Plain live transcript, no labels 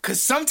'Cause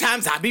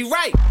sometimes I be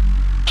right.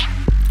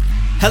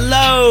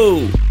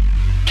 Hello.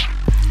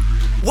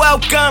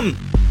 Welcome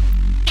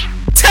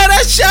to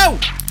the show.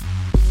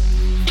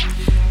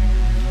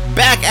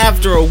 Back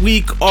after a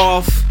week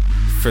off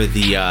for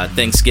the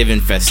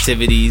Thanksgiving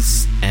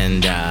festivities.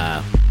 And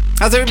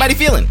how's everybody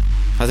feeling?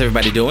 How's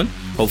everybody doing?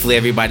 Hopefully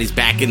everybody's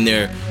back in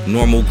their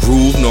normal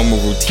groove, normal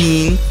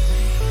routine.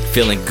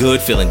 Feeling good,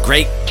 feeling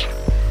great.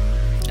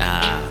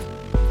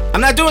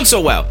 I'm not doing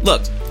so well.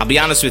 Look, I'll be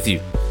honest with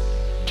you.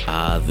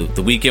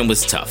 The weekend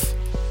was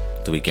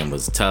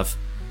tough.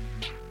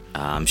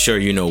 I'm sure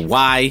you know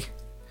why.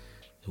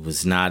 It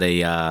was not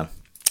a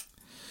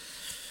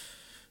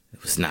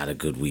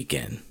good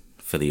weekend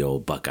for the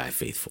old Buckeye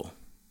faithful.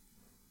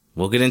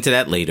 We'll get into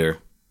that later.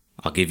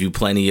 I'll give you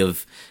plenty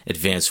of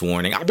advance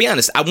warning. I'll be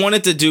honest, I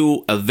wanted to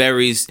do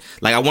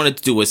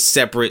a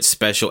separate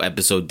special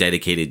episode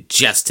dedicated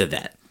just to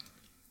that.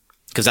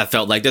 Because I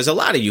felt like there's a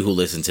lot of you who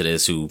listen to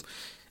this who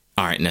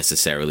aren't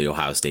necessarily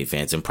Ohio State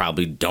fans and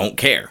probably don't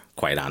care,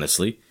 quite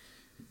honestly.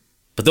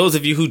 But those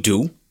of you who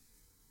do,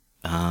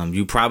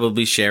 you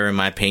probably share in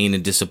my pain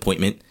and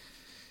disappointment.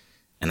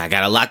 And I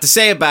got a lot to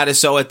say about it.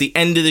 So at the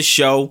end of the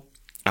show,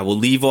 I will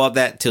leave all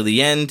that till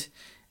the end.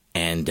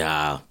 And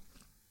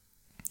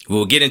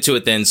we'll get into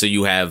it then so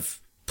you have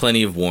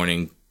plenty of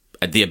warning.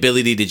 The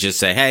ability to just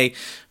say, hey,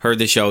 heard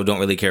the show, don't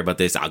really care about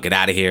this. I'll get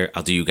out of here.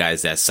 I'll do you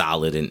guys that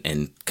solid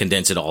and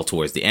condense it all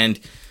towards the end.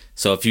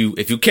 So if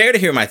you care to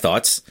hear my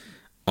thoughts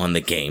on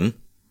the game,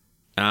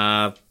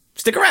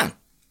 stick around.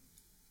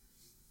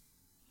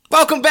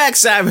 Welcome back,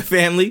 Cyber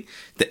Family.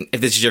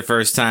 If this is your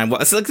first time,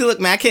 well, look,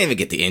 man, I can't even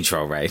get the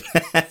intro right.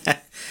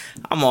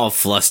 I'm all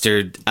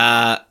flustered.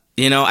 I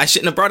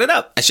shouldn't have brought it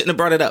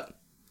up.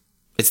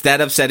 It's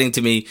that upsetting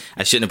to me.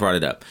 I shouldn't have brought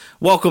it up.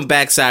 Welcome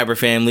back, Cyber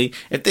Family.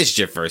 If this is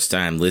your first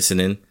time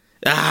listening,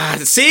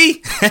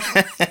 see?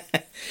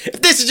 If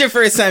this is your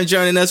first time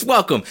joining us,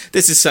 welcome.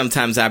 This is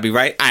Sometimes I'll Be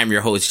Right. I'm your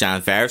host,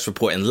 John Farris,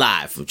 reporting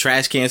live from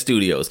Trash Can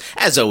Studios.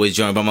 As always,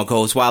 joined by my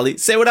co-host, Wally.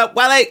 Say what up,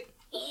 Wally.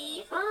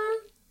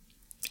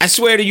 I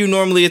swear to you,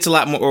 normally it's a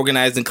lot more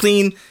organized and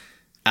clean.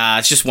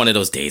 It's just one of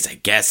those days, I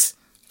guess.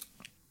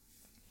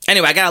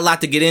 Anyway, I got a lot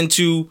to get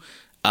into.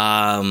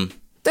 No,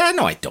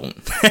 I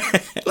don't.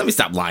 Let me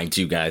stop lying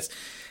to you guys.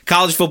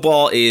 College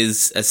football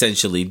is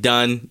essentially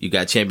done. You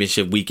got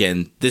championship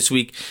weekend this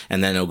week,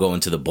 and then it'll go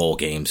into the bowl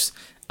games.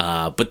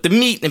 But the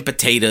meat and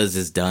potatoes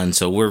is done,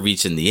 so we're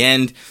reaching the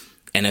end.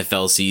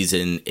 NFL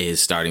season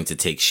is starting to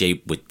take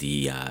shape with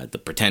the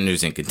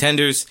pretenders and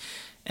contenders.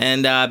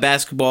 And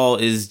basketball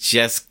is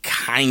just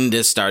kind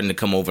of starting to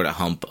come over the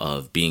hump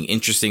of being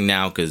interesting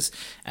now, because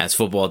as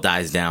football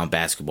dies down,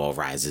 basketball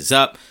rises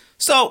up.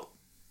 So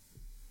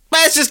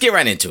let's just get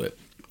right into it.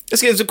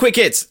 Let's get into quick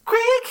hits.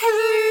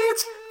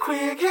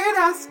 Quick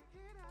hitters.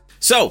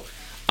 So,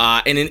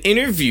 in an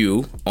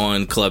interview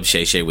on Club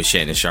Shay Shay with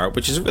Shannon Sharp,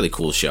 which is a really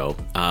cool show,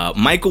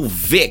 Michael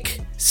Vick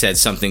said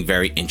something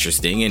very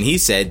interesting, and he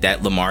said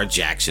that Lamar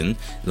Jackson,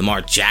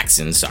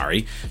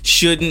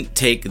 shouldn't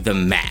take the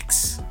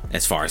max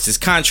as far as his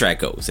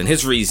contract goes. And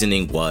his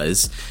reasoning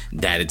was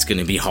that it's going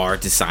to be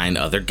hard to sign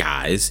other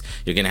guys.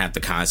 You're going to have to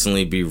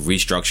constantly be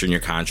restructuring your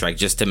contract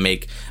just to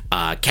make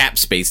cap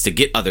space to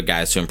get other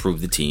guys to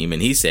improve the team.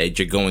 And he said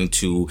you're going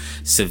to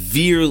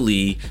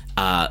severely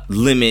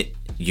limit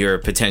your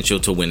potential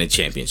to win a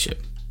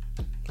championship.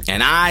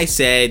 And I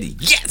said,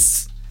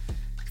 yes!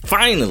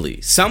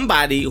 Finally,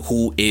 somebody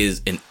who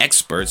is an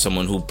expert,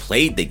 someone who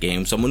played the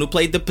game, someone who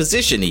played the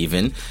position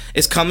even,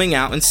 is coming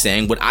out and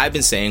saying what I've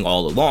been saying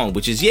all along,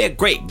 which is, yeah,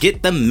 great,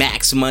 get the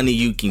max money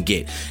you can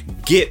get.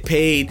 Get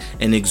paid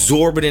an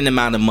exorbitant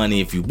amount of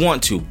money if you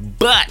want to,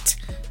 but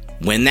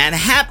when that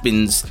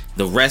happens,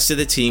 the rest of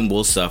the team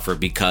will suffer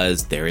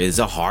because there is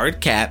a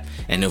hard cap,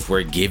 and if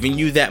we're giving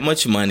you that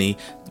much money,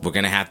 we're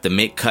going to have to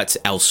make cuts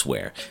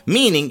elsewhere.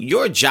 Meaning,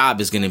 your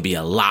job is going to be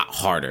a lot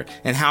harder.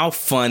 And how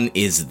fun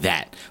is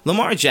that?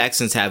 Lamar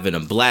Jackson's having a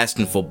blast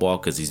in football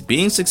because he's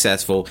being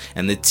successful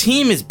and the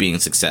team is being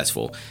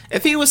successful.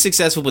 If he was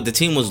successful but the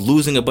team was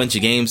losing a bunch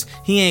of games,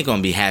 he ain't going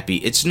to be happy.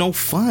 It's no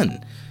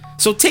fun.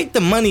 So take the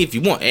money if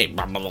you want. Hey,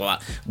 blah, blah, blah, blah.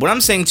 What I'm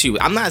saying to you,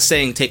 I'm not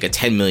saying take a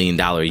 $10 million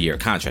a year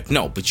contract.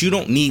 No, but you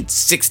don't need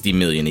 $60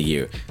 million a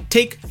year.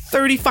 Take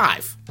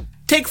 35.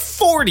 Take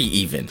 40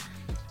 even.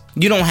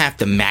 You don't have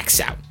to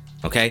max out,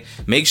 okay?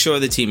 Make sure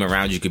the team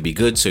around you could be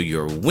good so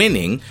you're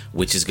winning,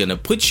 which is going to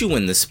put you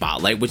in the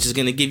spotlight, which is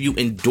going to give you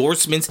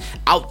endorsements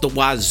out the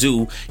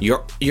wazoo.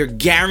 You're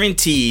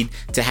guaranteed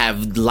to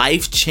have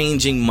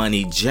life-changing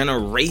money,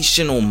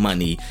 generational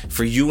money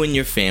for you and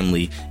your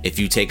family if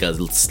you take a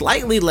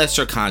slightly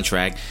lesser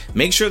contract.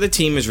 Make sure the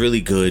team is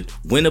really good,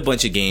 win a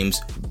bunch of games,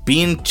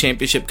 be in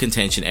championship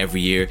contention every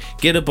year,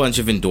 get a bunch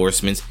of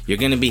endorsements. You're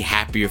going to be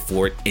happier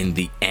for it in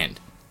the end.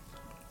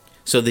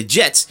 So the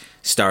Jets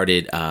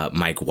started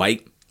Mike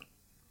White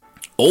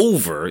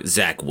over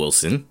Zach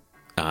Wilson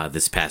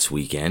this past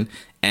weekend,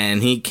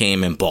 and he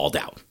came and balled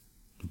out.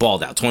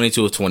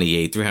 22 of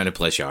 28, 300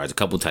 plus yards, a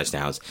couple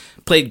touchdowns.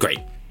 Played great,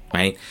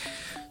 right?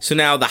 So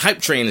now the hype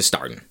train is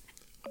starting.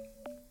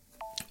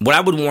 what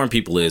I would warn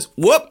people is,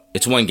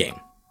 it's one game.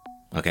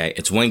 Okay,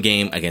 it's one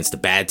game against a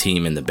bad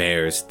team in the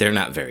Bears. They're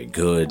not very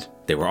good.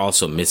 They were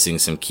also missing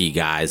some key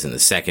guys in the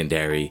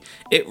secondary.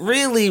 It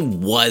really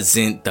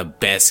wasn't the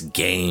best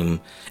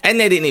game. And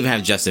they didn't even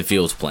have Justin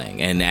Fields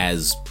playing. And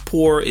as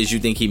poor as you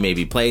think he may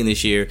be playing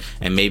this year,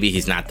 and maybe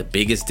he's not the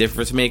biggest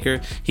difference maker,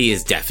 he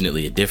is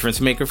definitely a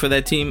difference maker for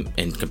that team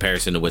in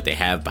comparison to what they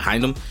have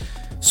behind them.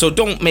 So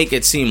don't make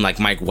it seem like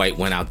Mike White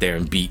went out there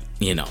and beat,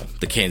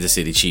 the Kansas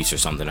City Chiefs or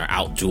something, or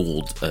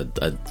out-dueled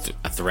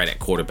a threat at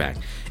quarterback.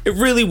 It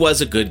really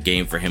was a good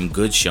game for him,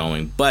 good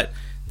showing, but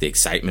the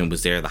excitement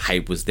was there, the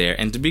hype was there,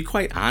 and to be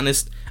quite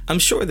honest, I'm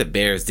sure the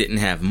Bears didn't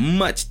have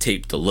much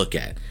tape to look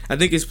at. I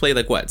think he's played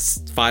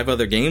 5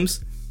 other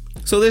games?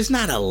 So there's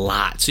not a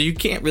lot, so you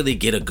can't really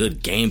get a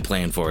good game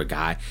plan for a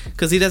guy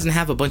because he doesn't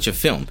have a bunch of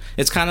film.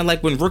 It's kind of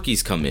like when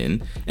rookies come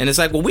in, and it's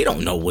like, well, we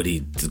don't know what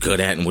he's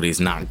good at and what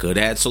he's not good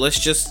at, so let's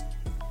just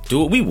do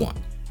what we want,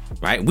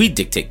 right? We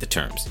dictate the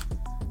terms.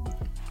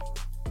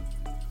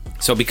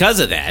 So because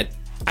of that,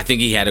 I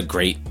think he had a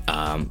great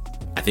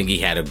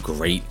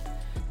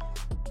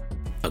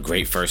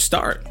first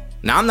start.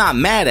 Now, I'm not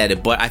mad at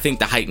it, but I think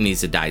the hype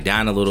needs to die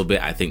down a little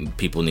bit. I think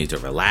people need to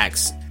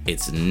relax.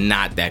 It's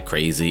not that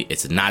crazy.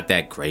 It's not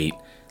that great.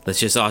 Let's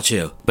just all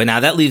chill. But now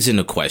that leaves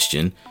into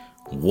question,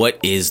 what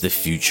is the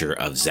future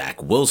of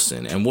Zach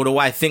Wilson? And what do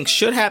I think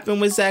should happen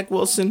with Zach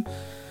Wilson?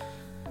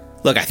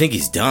 Look, I think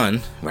he's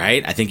done,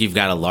 right? I think you've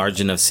got a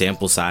large enough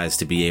sample size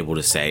to be able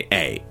to say,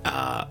 hey,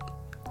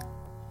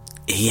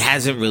 he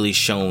hasn't really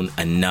shown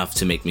enough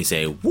to make me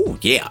say, woo,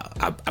 yeah,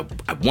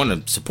 I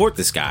want to support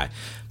this guy.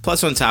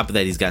 Plus, on top of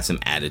that, he's got some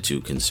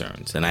attitude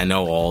concerns. And I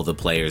know all the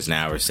players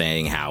now are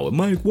saying how,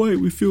 Mike White,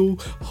 we feel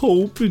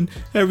hope and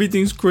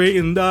everything's great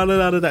and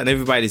da-da-da-da-da. And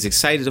everybody's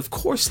excited. Of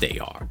course they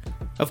are.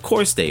 Of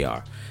course they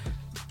are.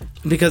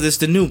 Because it's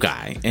the new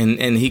guy. And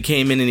he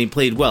came in and he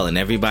played well. And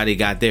everybody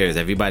got theirs.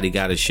 Everybody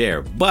got a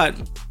share. But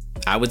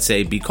I would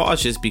say be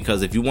cautious,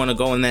 because if you want to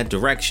go in that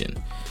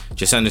direction,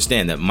 just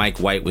understand that Mike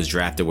White was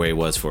drafted where he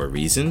was for a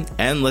reason.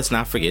 And let's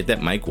not forget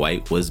that Mike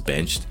White was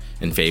benched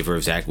in favor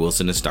of Zach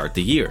Wilson to start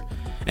the year.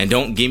 And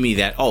don't give me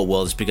that, oh,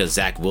 well, it's because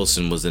Zach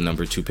Wilson was the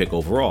number 2 pick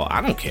overall.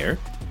 I don't care.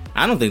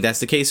 I don't think that's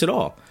the case at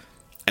all.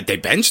 They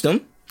benched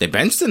him. They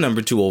benched the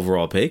number 2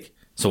 overall pick.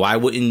 So why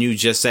wouldn't you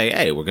just say,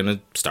 hey, we're going to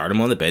start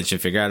him on the bench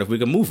and figure out if we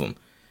can move him?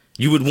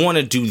 You would want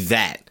to do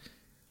that.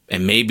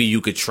 And maybe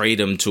you could trade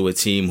him to a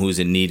team who's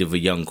in need of a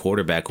young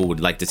quarterback who would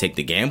like to take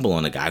the gamble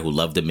on a guy who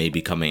loved him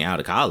maybe coming out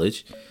of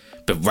college.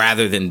 But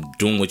rather than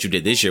doing what you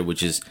did this year,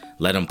 which is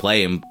let him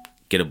play and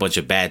get a bunch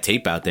of bad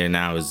tape out there,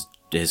 now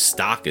his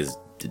stock is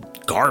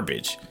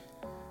garbage.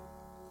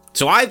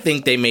 So I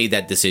think they made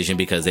that decision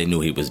because they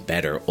knew he was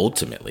better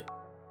ultimately.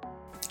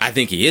 I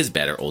think he is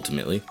better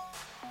ultimately.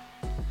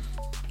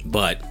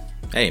 But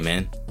hey,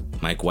 man,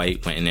 Mike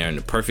White went in there in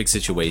the perfect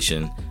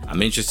situation.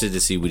 I'm interested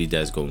to see what he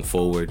does going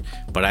forward.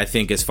 But I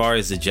think as far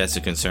as the Jets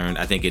are concerned,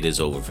 I think it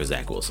is over for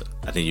Zach Wilson.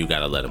 I think you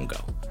got to let him go.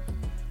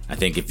 I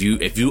think if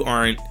you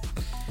aren't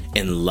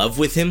in love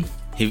with him,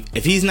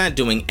 if he's not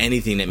doing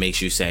anything that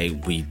makes you say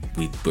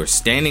we're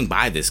standing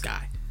by this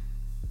guy,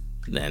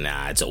 then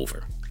it's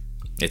over.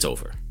 It's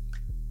over.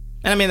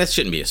 And I mean, that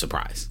shouldn't be a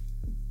surprise.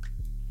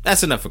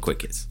 That's enough for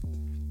quick hits.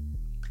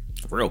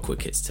 Real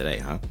quick hits today,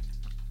 huh?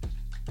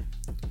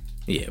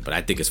 Yeah, but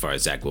I think as far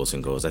as Zach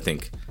Wilson goes, I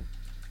think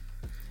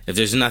if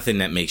there's nothing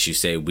that makes you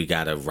say we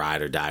gotta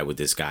ride or die with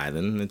this guy,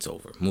 then it's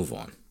over. Move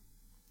on.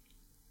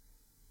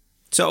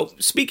 So,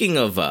 speaking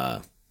of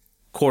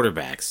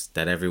quarterbacks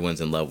that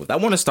everyone's in love with, I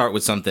want to start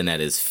with something that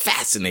is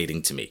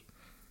fascinating to me.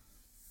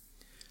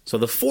 So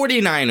the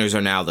 49ers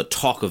are now the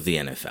talk of the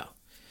NFL.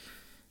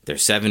 They're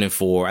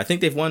 7-4. I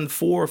think they've won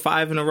 4 or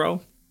 5 in a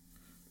row.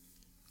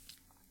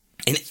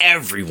 And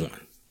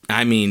everyone,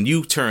 I mean,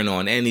 you turn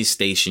on any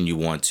station you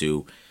want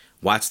to,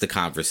 watch the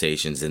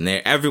conversations, and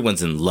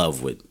everyone's in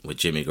love with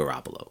Jimmy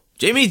Garoppolo.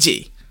 Jimmy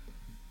G.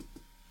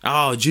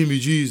 Oh, Jimmy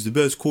G is the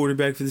best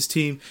quarterback for this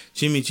team.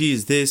 Jimmy G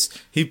is this.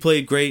 He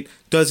played great.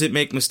 Doesn't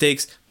make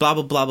mistakes. Blah,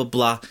 blah, blah, blah,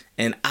 blah.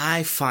 And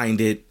I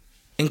find it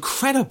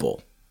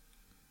incredible.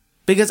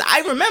 Because I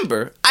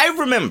remember,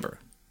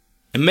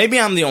 and maybe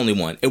I'm the only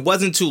one, it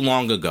wasn't too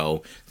long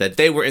ago that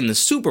they were in the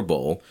Super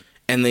Bowl,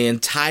 and the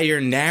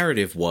entire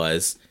narrative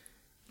was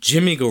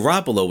Jimmy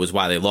Garoppolo was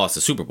why they lost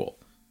the Super Bowl.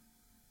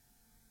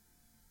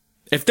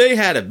 If they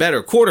had a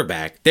better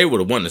quarterback, they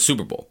would have won the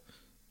Super Bowl.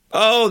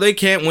 Oh, they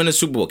can't win a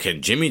Super Bowl.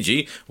 Can Jimmy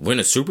G win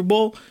a Super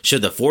Bowl?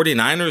 Should the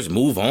 49ers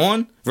move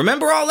on?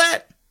 Remember all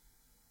that?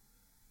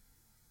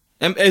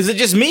 Is it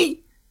just me?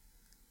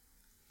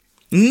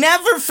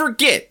 Never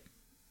forget,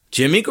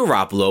 Jimmy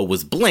Garoppolo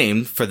was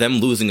blamed for them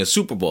losing a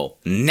Super Bowl.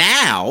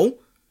 Now,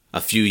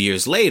 a few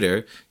years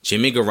later,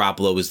 Jimmy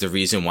Garoppolo is the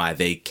reason why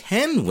they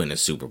can win a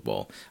Super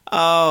Bowl.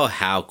 Oh,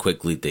 how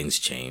quickly things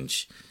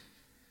change.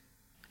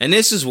 And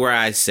this is where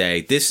I say,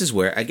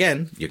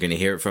 again, you're going to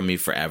hear it from me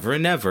forever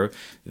and ever,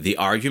 the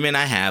argument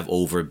I have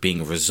over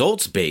being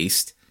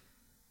results-based,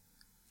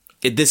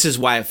 this is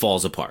why it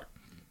falls apart.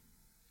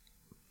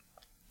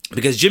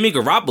 Because Jimmy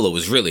Garoppolo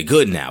is really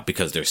good now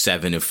because they're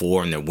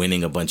 7-4 and they're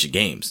winning a bunch of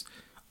games.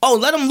 Oh,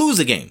 let them lose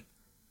a game.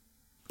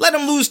 Let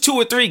them lose 2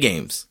 or 3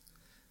 games.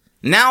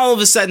 Now all of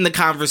a sudden the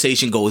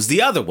conversation goes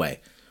the other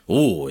way.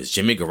 Ooh, is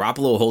Jimmy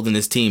Garoppolo holding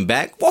his team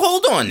back? Well,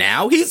 hold on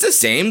now. He's the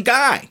same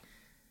guy.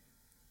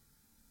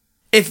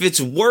 If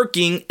it's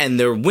working and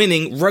they're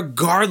winning,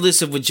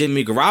 regardless of what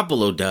Jimmy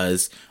Garoppolo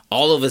does,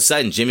 all of a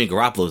sudden Jimmy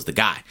Garoppolo is the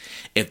guy.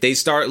 If they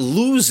start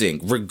losing,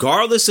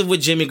 regardless of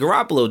what Jimmy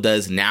Garoppolo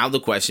does, now the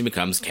question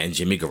becomes, can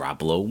Jimmy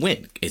Garoppolo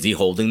win? Is he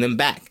holding them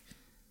back?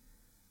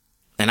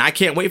 And I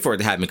can't wait for it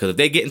to happen, because if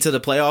they get into the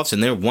playoffs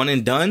and they're one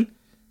and done,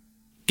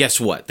 guess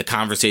what? The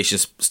conversation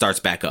starts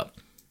back up.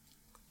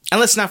 And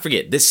let's not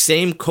forget, this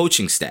same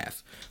coaching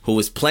staff who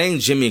was playing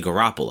Jimmy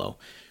Garoppolo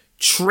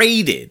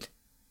traded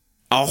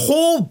a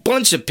whole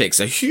bunch of picks,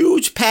 a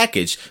huge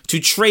package to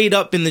trade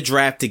up in the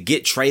draft to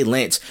get Trey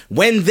Lance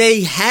when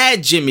they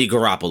had Jimmy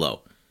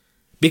Garoppolo.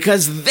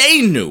 Because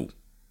they knew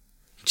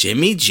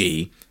Jimmy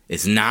G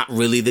is not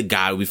really the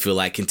guy we feel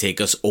like can take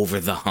us over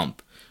the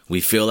hump.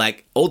 We feel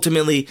like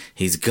ultimately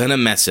he's going to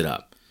mess it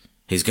up.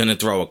 He's going to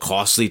throw a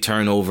costly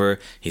turnover.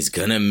 He's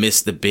going to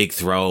miss the big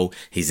throw.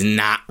 He's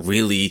not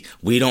really,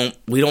 we don't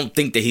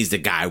think that he's the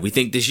guy. We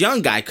think this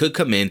young guy could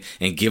come in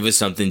and give us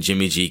something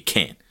Jimmy G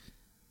can't.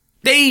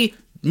 They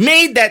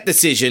made that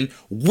decision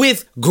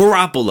with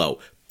Garoppolo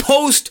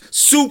post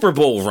Super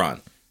Bowl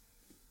run.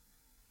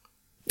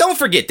 Don't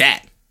forget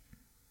that.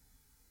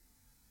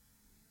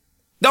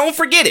 Don't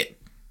forget it.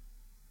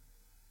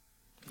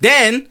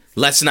 Then,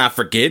 let's not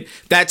forget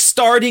that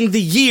starting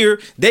the year,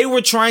 they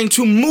were trying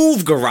to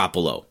move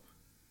Garoppolo.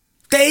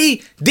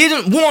 They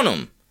didn't want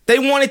him. They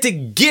wanted to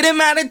get him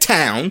out of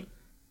town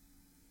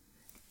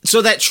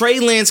so that Trey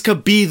Lance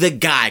could be the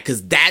guy,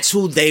 because that's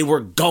who they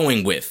were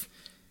going with.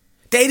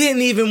 They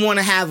didn't even want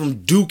to have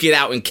him duke it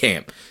out in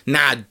camp.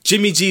 Nah,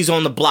 Jimmy G's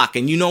on the block,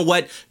 and you know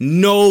what?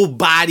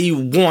 Nobody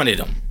wanted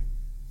him.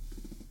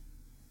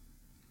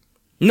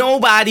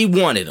 Nobody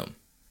wanted him.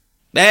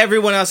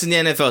 Everyone else in the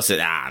NFL said,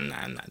 I'm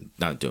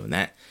not doing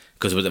that.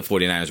 Because what the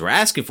 49ers were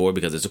asking for,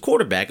 because it's a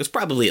quarterback, it's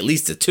probably at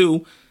least a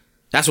 2.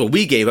 That's what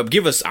we gave up.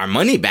 Give us our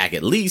money back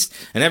at least.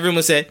 And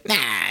everyone said, nah,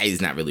 he's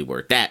not really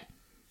worth that.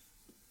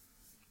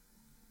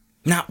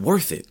 Not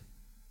worth it.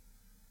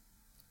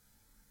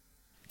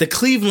 The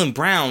Cleveland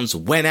Browns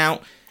went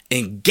out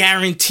and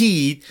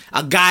guaranteed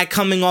a guy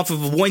coming off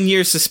of a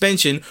 1-year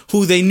suspension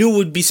who they knew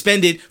would be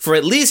suspended for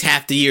at least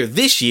half the year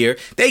this year.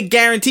 They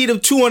guaranteed him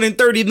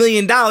 $230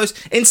 million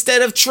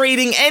instead of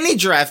trading any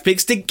draft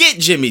picks to get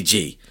Jimmy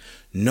G.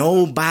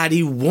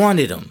 Nobody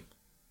wanted him.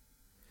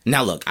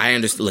 Now look, I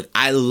understand. Look,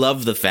 I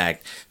love the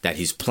fact that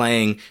he's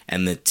playing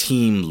and the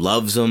team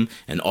loves him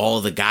and all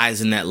the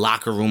guys in that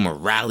locker room are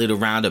rallied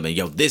around him. And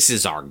yo, this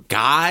is our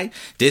guy.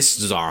 This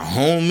is our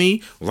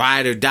homie.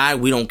 Ride or die.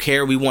 We don't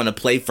care. We want to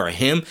play for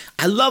him.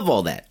 I love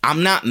all that.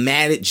 I'm not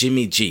mad at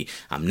Jimmy G.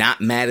 I'm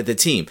not mad at the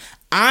team.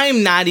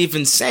 I'm not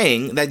even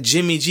saying that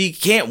Jimmy G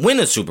can't win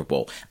a Super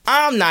Bowl.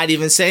 I'm not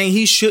even saying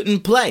he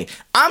shouldn't play.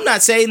 I'm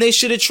not saying they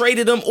should have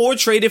traded him or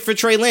traded for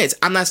Trey Lance.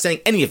 I'm not saying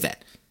any of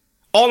that.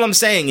 All I'm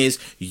saying is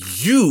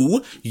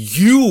you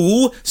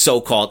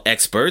so-called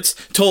experts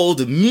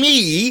told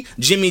me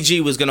Jimmy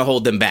G was going to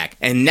hold them back.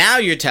 And now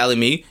you're telling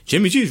me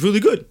Jimmy G is really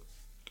good.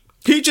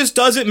 He just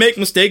doesn't make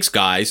mistakes,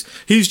 guys.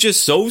 He's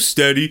just so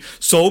steady,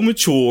 so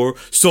mature,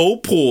 so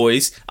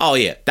poised. Oh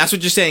yeah, that's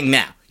what you're saying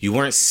now. You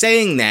weren't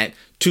saying that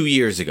 2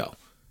 years ago.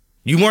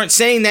 You weren't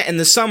saying that in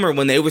the summer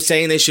when they were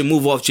saying they should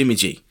move off Jimmy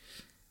G.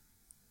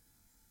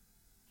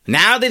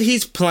 Now that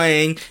he's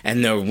playing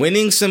and they're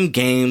winning some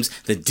games,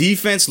 the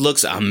defense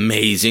looks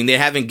amazing. They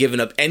haven't given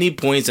up any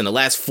points in the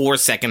last 4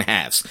 second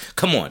halves.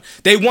 Come on.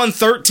 They won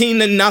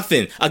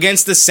 13-0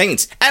 against the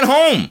Saints at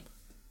home.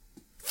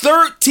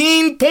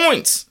 13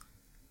 points.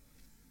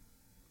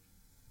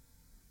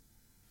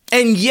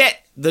 And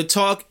yet the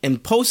talk in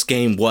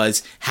postgame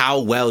was how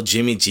well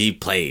Jimmy G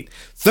played.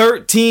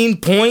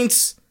 13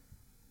 points.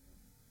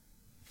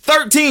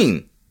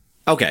 13.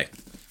 Okay.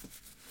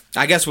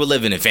 I guess we're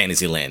living in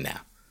fantasy land now.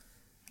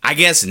 I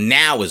guess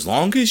now, as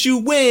long as you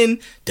win,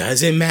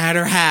 doesn't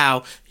matter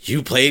how,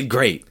 you played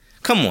great.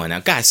 Come on now,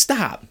 guys,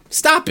 stop.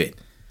 Stop it.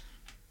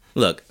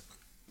 Look,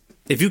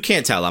 if you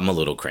can't tell, I'm a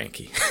little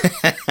cranky.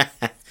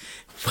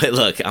 But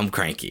look, I'm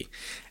cranky.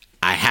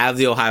 I have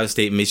the Ohio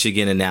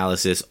State-Michigan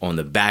analysis on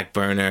the back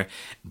burner,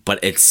 but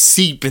it's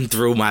seeping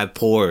through my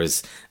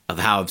pores of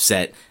how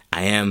upset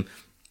I am,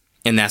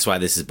 and that's why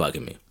this is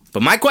bugging me.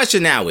 But my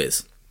question now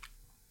is,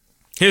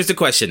 here's the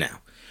question now.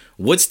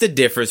 What's the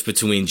difference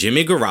between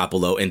Jimmy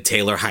Garoppolo and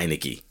Taylor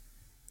Heinicke?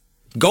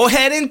 Go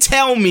ahead and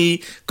tell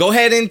me. Go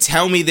ahead and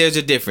tell me there's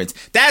a difference.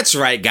 That's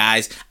right,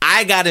 guys.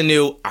 I got a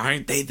new,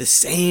 aren't they the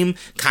same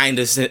kind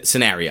of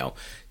scenario?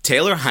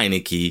 Taylor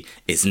Heinicke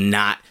is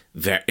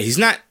he's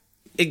not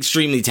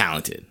extremely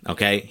talented,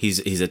 okay?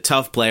 He's a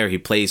tough player. He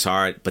plays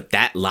hard, but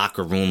that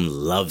locker room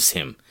loves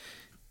him.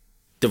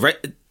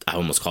 I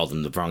almost called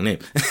him the wrong name.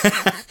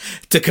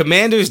 The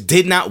Commanders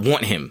did not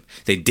want him.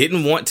 They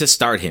didn't want to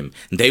start him.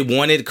 They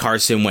wanted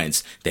Carson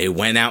Wentz. They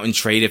went out and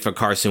traded for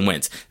Carson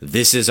Wentz.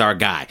 This is our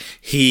guy.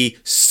 He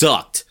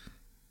sucked.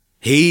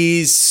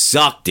 He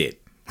sucked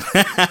it.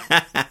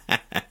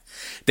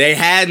 They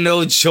had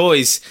no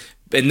choice.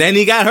 And then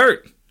he got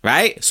hurt,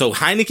 right? So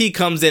Heinicke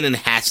comes in and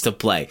has to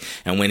play.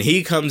 And when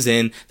he comes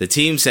in, the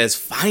team says,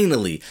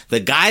 finally, the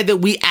guy that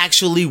we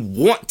actually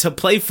want to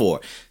play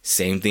for.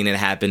 Same thing that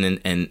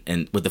happened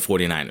in with the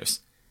 49ers.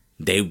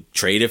 They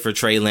traded for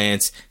Trey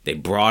Lance. They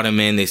brought him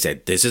in. They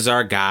said, this is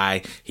our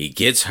guy. He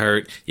gets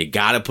hurt. You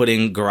got to put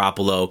in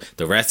Garoppolo.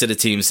 The rest of the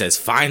team says,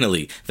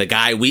 finally, the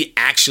guy we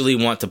actually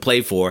want to play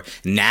for.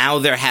 Now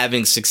they're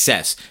having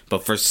success.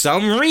 But for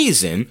some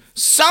reason,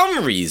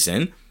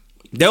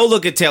 they'll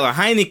look at Taylor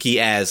Heinicke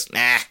as,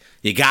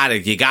 you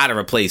gotta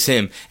replace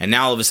him. And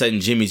now all of a sudden,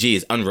 Jimmy G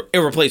is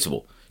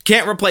irreplaceable.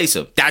 Can't replace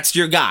him. That's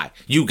your guy.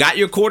 You got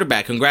your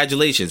quarterback.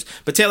 Congratulations.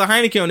 But Taylor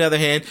Heinicke, on the other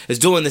hand, is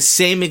doing the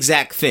same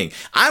exact thing.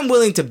 I'm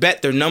willing to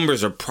bet their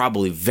numbers are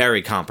probably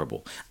very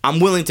comparable. I'm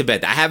willing to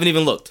bet that. I haven't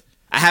even looked.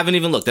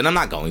 And I'm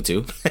not going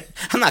to.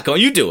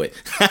 You do it.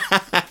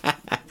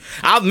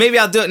 Maybe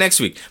I'll do it next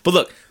week. But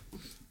look,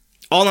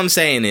 all I'm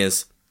saying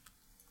is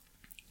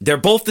they're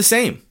both the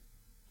same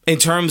in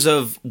terms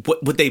of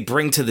what they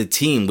bring to the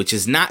team, which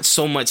is not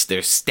so much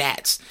their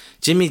stats.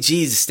 Jimmy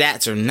G's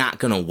stats are not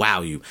going to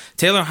wow you.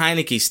 Taylor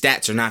Heinicke's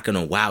stats are not going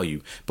to wow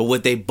you. But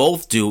what they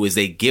both do is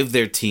they give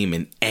their team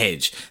an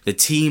edge. The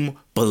team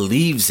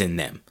believes in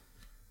them.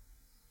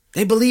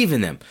 They believe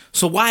in them.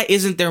 So why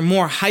isn't there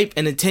more hype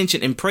and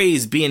attention and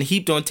praise being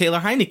heaped on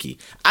Taylor Heinicke?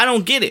 I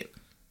don't get it.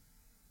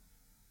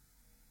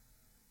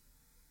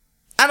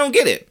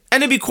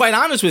 And to be quite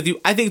honest with you,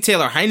 I think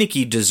Taylor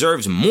Heinicke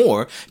deserves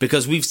more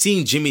because we've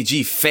seen Jimmy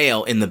G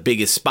fail in the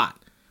biggest spot.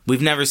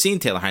 We've never seen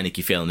Taylor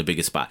Heinicke fail in the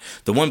biggest spot.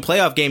 The one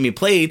playoff game he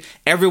played,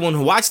 everyone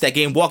who watched that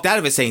game walked out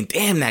of it saying,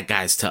 damn, that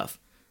guy's tough.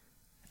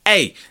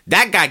 Hey,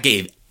 that guy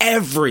gave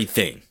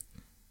everything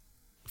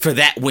for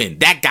that win.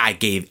 That guy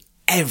gave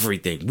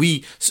everything.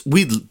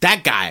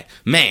 That guy,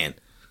 man,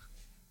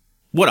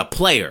 what a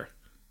player.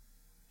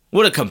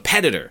 What a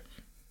competitor.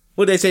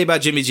 What did they say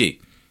about Jimmy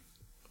G?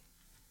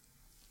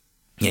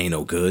 He ain't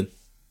no good.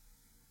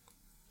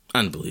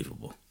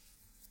 Unbelievable.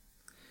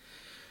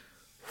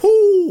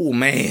 Whoo,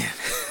 man.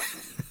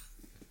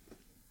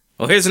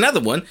 Well, here's another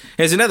one.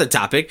 Here's another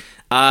topic.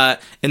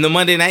 In the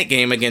Monday night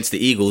game against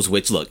the Eagles,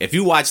 which, look, if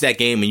you watch that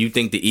game and you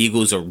think the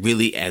Eagles are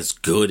really as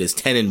good as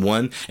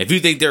 10-1, if you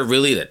think they're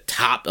really the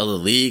top of the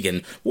league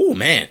and, oh,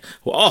 man,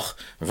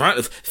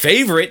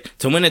 favorite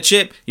to win a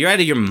chip, you're out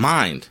of your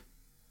mind.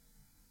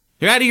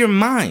 You're out of your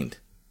mind.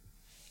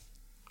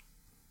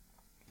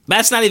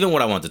 That's not even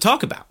what I want to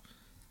talk about.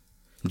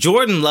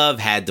 Jordan Love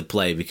had to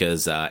play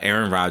because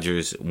Aaron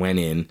Rodgers went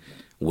in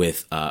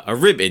with a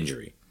rib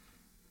injury.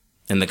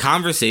 And the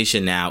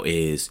conversation now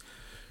is,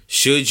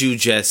 should you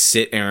just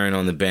sit Aaron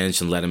on the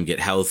bench and let him get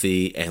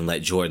healthy and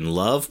let Jordan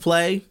Love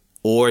play?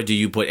 Or do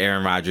you put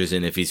Aaron Rodgers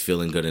in if he's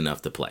feeling good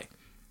enough to play?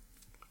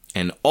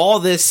 And all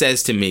this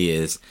says to me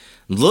is,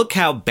 look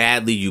how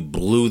badly you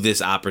blew this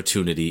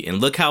opportunity and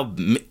look how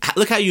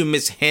you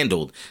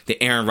mishandled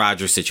the Aaron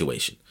Rodgers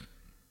situation.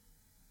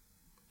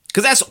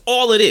 Because that's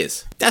all it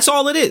is. That's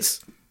all it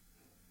is.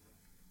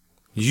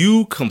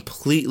 You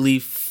completely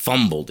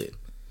fumbled it.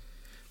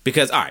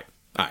 Because, all right.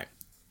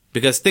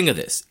 Because think of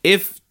this.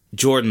 If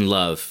Jordan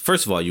Love,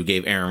 first of all, you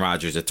gave Aaron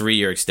Rodgers a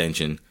 3-year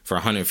extension for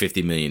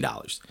 $150 million.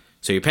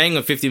 So you're paying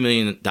him $50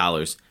 million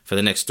for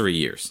the next 3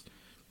 years.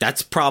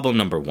 That's problem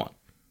number one.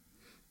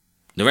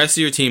 The rest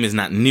of your team is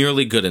not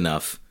nearly good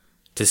enough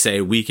to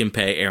say we can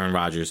pay Aaron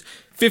Rodgers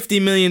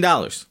 $50 million.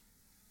 They're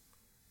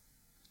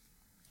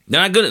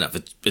not good enough.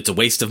 It's a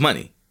waste of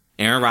money.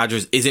 Aaron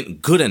Rodgers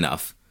isn't good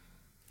enough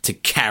to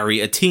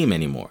carry a team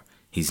anymore.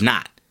 He's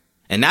not.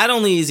 And not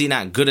only is he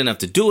not good enough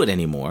to do it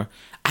anymore,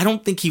 I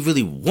don't think he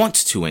really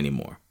wants to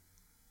anymore.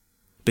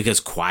 Because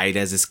quiet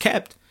as it's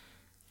kept,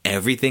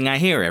 everything I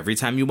hear, every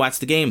time you watch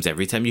the games,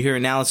 every time you hear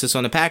analysis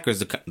on the Packers,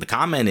 the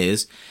comment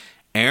is,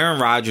 Aaron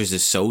Rodgers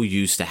is so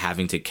used to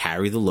having to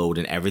carry the load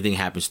and everything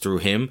happens through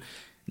him,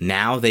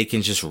 now they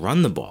can just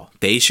run the ball.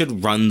 They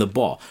should run the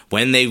ball.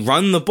 When they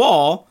run the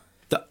ball,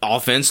 the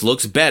offense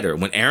looks better.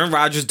 When Aaron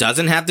Rodgers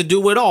doesn't have to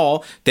do it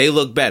all, they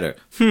look better.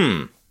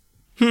 When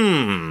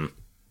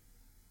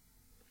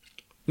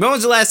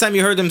was the last time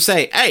you heard them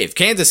say, hey, if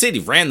Kansas City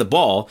ran the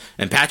ball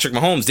and Patrick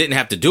Mahomes didn't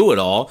have to do it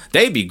all,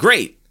 they'd be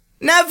great?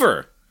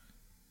 Never.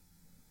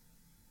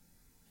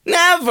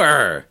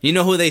 Never. You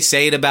know who they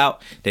say it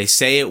about? They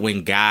say it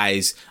when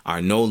guys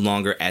are no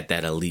longer at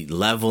that elite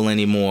level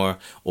anymore,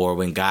 or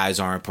when guys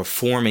aren't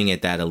performing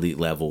at that elite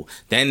level.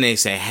 Then they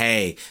say,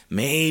 hey,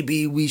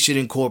 maybe we should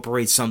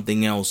incorporate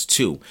something else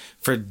too.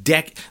 For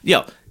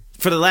the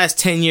last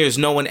 10 years,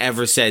 no one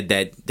ever said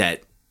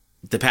that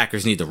the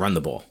Packers need to run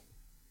the ball.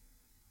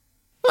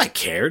 Well, I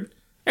cared.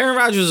 Aaron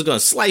Rodgers is going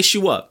to slice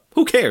you up.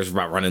 Who cares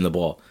about running the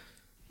ball?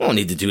 We don't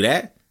need to do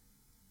that.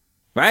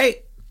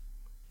 Right?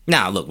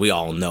 Now, look, we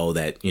all know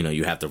that,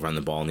 you have to run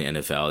the ball in the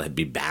NFL. It'd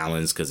be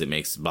balanced because it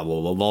makes blah, blah,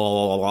 blah,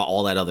 blah, blah, blah,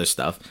 all that other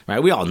stuff,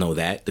 right? We all know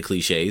that, the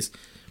cliches.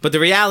 But the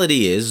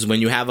reality is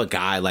when you have a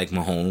guy like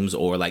Mahomes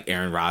or like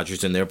Aaron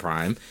Rodgers in their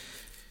prime,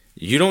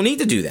 you don't need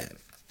to do that.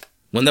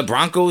 When the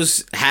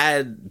Broncos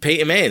had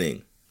Peyton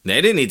Manning, they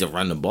didn't need to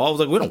run the ball. It was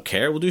like, we don't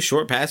care. We'll do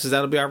short passes.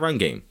 That'll be our run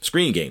game,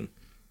 screen game,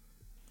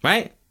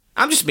 right?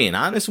 I'm just being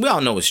honest. We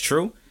all know it's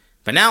true.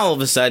 But now all of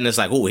a sudden it's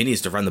like, oh, he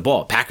needs to run the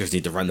ball. Packers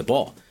need to run the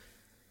ball.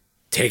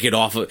 Take a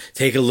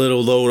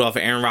little load off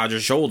of Aaron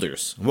Rodgers'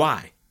 shoulders.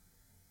 Why?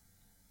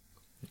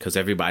 Because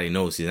everybody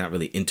knows he's not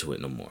really into it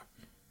no more.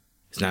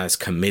 He's not as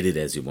committed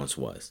as he once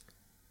was.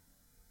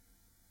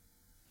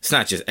 It's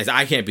not just, as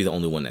I can't be the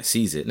only one that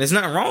sees it. And there's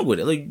nothing wrong with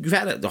it. Like, you've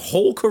had the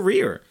whole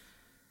career.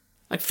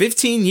 Like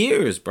 15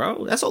 years,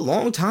 bro. That's a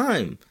long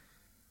time.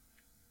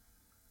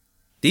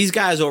 These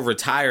guys will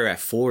retire at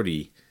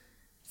 40,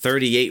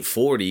 38,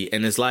 40.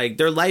 And it's like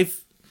their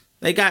life,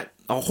 they got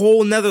a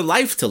whole nother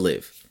life to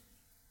live.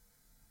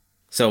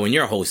 So when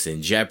you're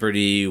hosting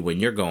Jeopardy,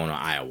 when you're going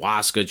on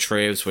ayahuasca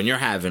trips, when you're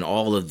having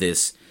all of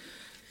these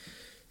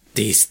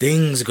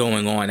things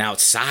going on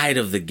outside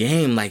of the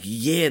game, like,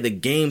 yeah, the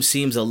game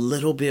seems a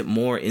little bit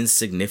more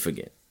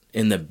insignificant.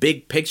 In the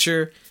big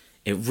picture,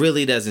 it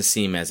really doesn't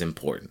seem as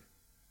important.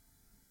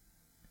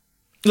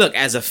 Look,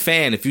 as a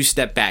fan, if you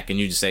step back and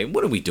you just say,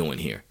 what are we doing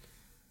here?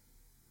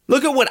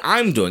 Look at what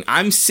I'm doing.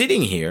 I'm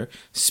sitting here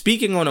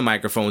speaking on a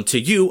microphone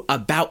to you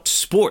about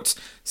sports,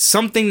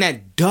 something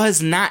that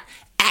does not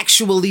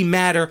actually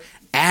matter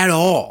at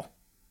all.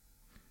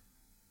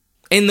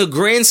 In the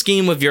grand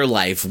scheme of your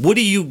life, what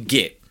do you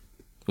get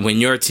when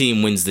your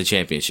team wins the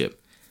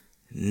championship?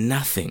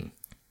 Nothing.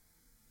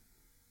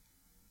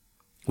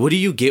 What do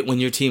you get when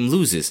your team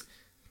loses?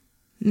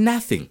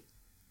 Nothing.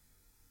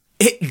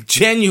 It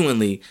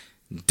genuinely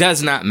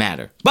does not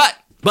matter.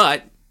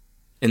 But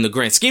in the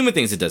grand scheme of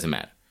things, it doesn't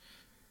matter.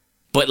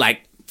 But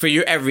like for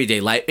your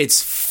everyday life,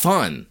 it's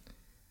fun.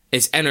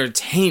 It's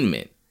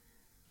entertainment.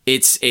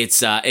 It's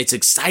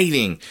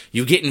exciting.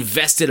 You get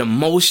invested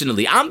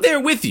emotionally. I'm there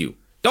with you.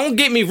 Don't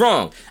get me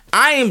wrong.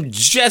 I am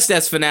just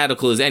as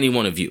fanatical as any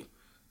one of you.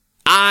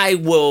 I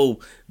was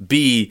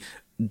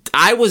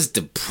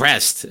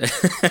depressed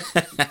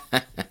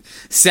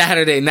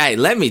Saturday night.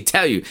 Let me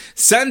tell you.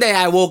 Sunday,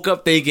 I woke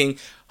up thinking,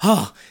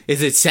 oh,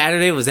 is it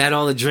Saturday? Was that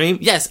all a dream?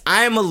 Yes,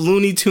 I am a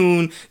Looney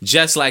Tune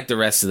just like the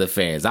rest of the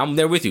fans. I'm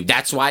there with you.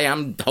 That's why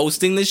I'm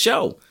hosting the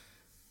show.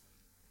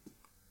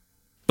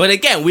 But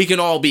again, we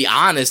can all be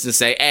honest and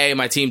say, hey,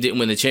 my team didn't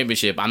win the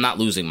championship. I'm not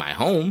losing my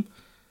home.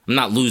 I'm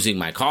not losing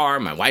my car.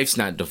 My wife's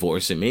not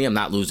divorcing me. I'm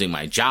not losing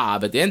my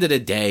job. At the end of the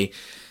day,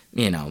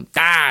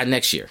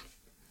 next year,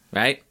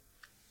 right?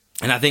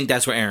 And I think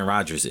that's where Aaron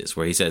Rodgers is,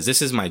 where he says,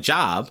 this is my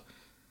job,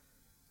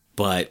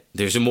 but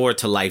there's more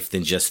to life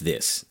than just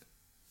this.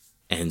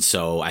 And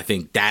so I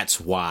think that's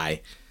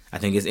why I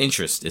think his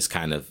interest is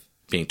kind of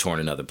being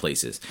torn in other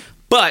places.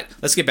 But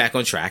let's get back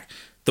on track.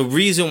 The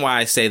reason why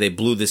I say they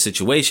blew this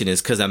situation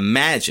is because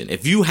imagine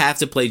if you have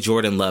to play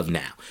Jordan Love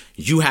now,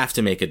 you have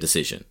to make a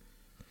decision,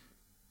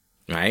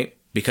 right?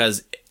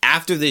 Because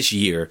after this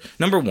year,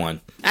 number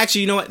one,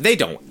 actually, you know what? They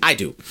don't. I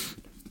do.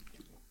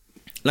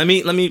 Let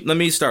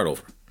me start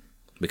over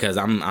because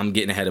I'm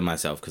getting ahead of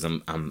myself because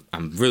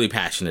I'm really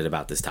passionate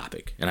about this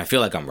topic and I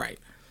feel like I'm right.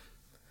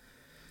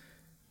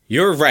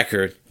 Your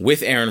record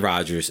with Aaron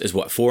Rodgers is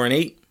what,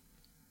 4-8?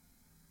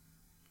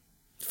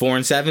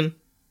 4-7?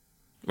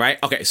 Right?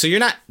 Okay, so you're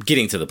not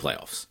getting to the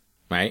playoffs,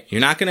 right?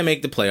 You're not going to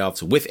make the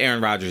playoffs with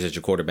Aaron Rodgers as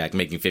your quarterback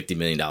making $50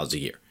 million a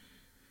year.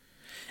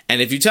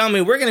 And if you tell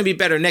me we're going to be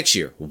better next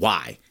year,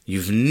 why?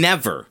 You've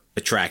never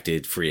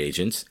attracted free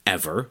agents,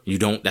 ever.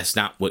 That's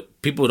not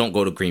what, people don't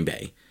go to Green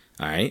Bay,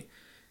 all right?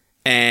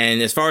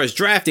 And as far as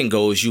drafting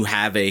goes, you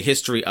have a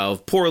history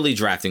of poorly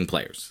drafting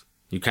players.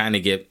 You kind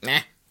of get,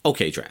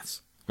 okay drafts,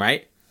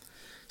 right?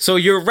 So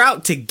your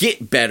route to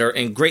get better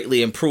and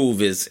greatly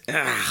improve is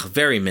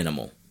very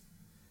minimal.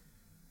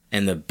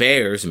 And the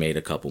Bears made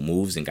a couple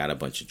moves and got a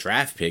bunch of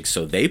draft picks,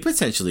 so they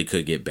potentially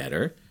could get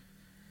better.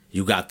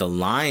 You got the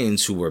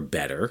Lions who were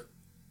better,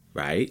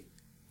 right?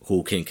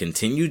 Who can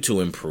continue to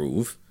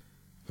improve,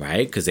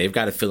 right? Because they've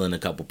got to fill in a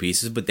couple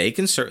pieces, but they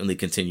can certainly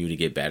continue to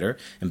get better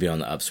and be on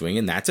the upswing,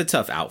 and that's a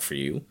tough out for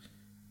you.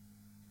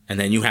 And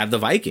then you have the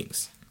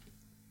Vikings,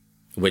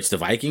 which the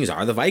Vikings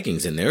are the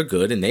Vikings, and they're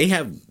good, and they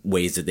have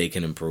ways that they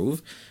can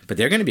improve, but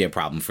they're going to be a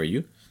problem for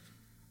you.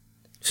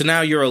 So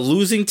now you're a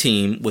losing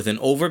team with an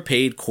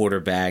overpaid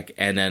quarterback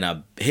and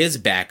then his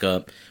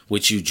backup,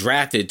 which you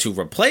drafted to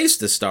replace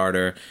the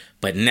starter,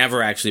 but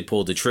never actually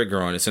pulled the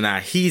trigger on it. So now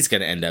he's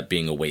going to end up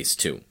being a waste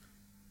too.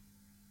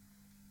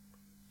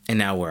 And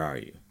now where are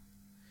you?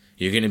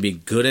 You're going to be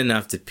good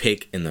enough to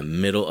pick in the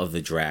middle of the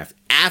draft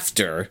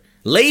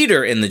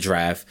later in the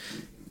draft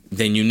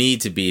than you need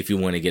to be if you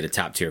want to get a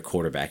top tier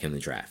quarterback in the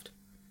draft.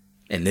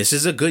 And this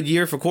is a good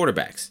year for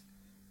quarterbacks.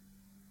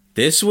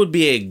 This would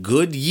be a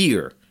good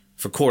year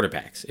for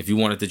quarterbacks if you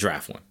wanted to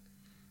draft one.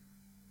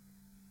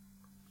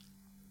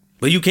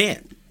 But you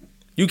can't.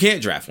 You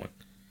can't draft one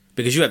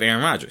because you have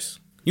Aaron Rodgers.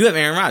 You have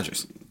Aaron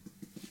Rodgers.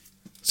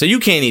 So you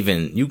can't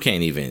even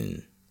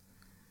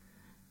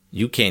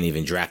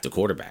draft a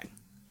quarterback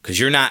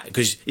because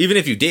even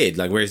if you did,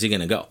 like, where is he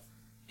going to go?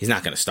 He's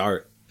not going to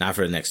start, not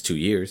for the next 2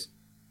 years.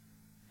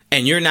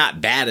 And you're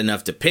not bad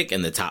enough to pick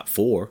in the top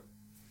 4,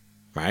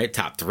 right?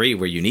 Top 3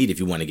 where you need if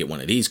you want to get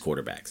one of these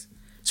quarterbacks.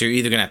 So you're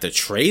either going to have to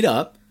trade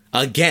up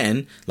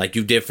again, like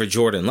you did for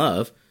Jordan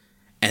Love,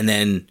 and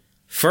then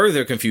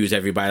further confuse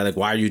everybody. Like,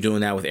 why are you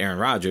doing that with Aaron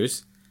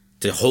Rodgers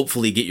to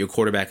hopefully get your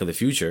quarterback of the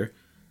future?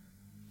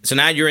 So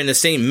now you're in the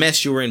same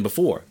mess you were in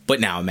before. But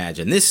now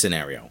imagine this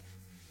scenario.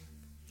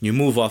 You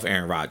move off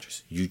Aaron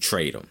Rodgers. You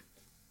trade him.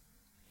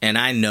 And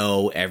I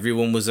know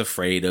everyone was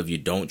afraid of you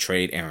don't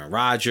trade Aaron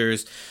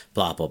Rodgers,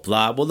 blah, blah,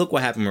 blah. Well, look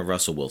what happened with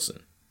Russell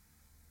Wilson.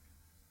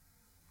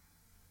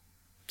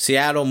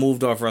 Seattle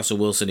moved off Russell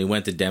Wilson. He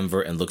went to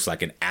Denver and looks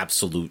like an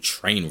absolute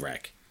train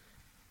wreck.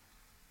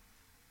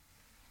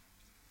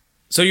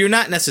 So you're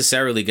not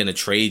necessarily going to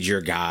trade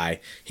your guy.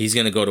 He's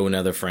going to go to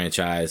another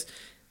franchise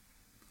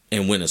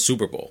and win a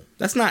Super Bowl.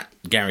 That's not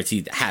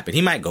guaranteed to happen.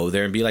 He might go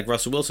there and be like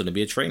Russell Wilson and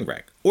be a train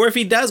wreck. Or if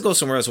he does go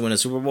somewhere else and win a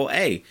Super Bowl,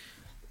 hey,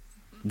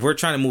 we're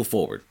trying to move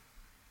forward.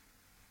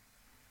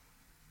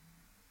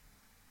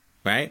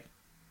 Right?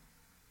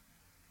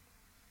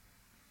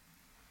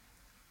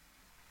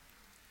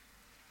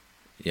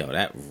 Yo,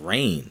 that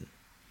rain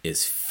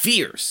is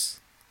fierce.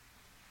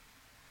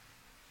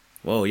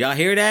 Whoa, y'all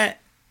hear that?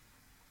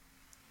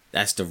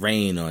 That's the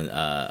rain on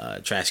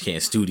Trash Can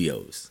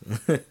Studios.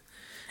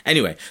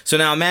 Anyway, so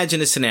now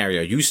imagine a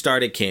scenario. You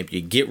start at camp,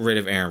 you get rid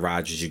of Aaron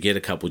Rodgers, you get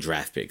a couple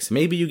draft picks.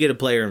 Maybe you get a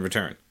player in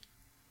return,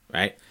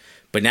 right?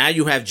 But now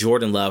you have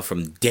Jordan Love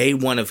from day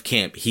one of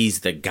camp.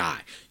 He's the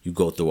guy. You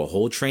go through a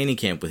whole training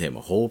camp with him,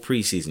 a whole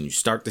preseason. You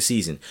start the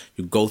season.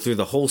 You go through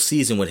the whole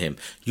season with him.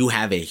 You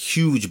have a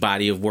huge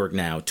body of work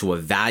now to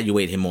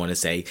evaluate him on and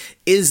say,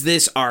 is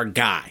this our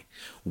guy?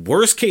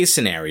 Worst case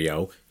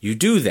scenario, you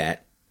do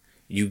that.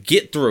 You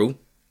get through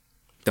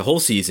the whole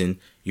season.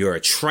 You're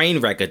a train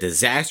wreck, a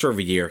disaster of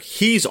a year.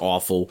 He's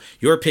awful.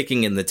 You're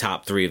picking in the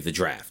top 3 of the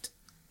draft.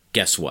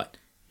 Guess what?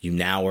 You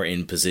now are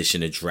in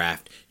position to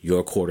draft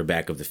your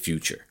quarterback of the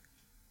future.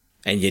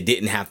 And you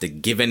didn't have to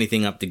give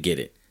anything up to get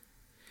it.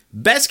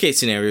 Best case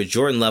scenario,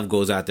 Jordan Love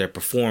goes out there,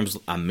 performs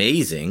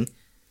amazing,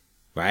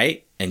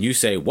 right? And you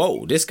say,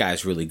 whoa, this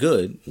guy's really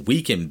good.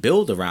 We can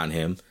build around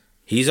him.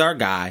 He's our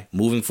guy.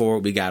 Moving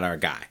forward, we got our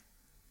guy.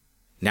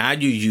 Now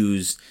you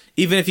use,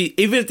 even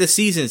if the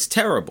season's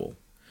terrible,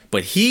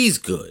 but he's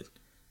good,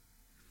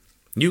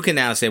 you can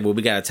now say, well,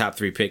 we got a top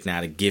 3 pick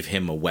now to give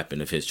him a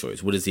weapon of his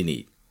choice. What does he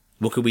need?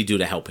 What could we do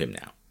to help him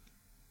now?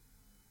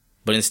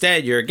 But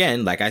instead, you're,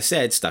 again, like I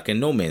said, stuck in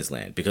no man's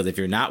land. Because if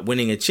you're not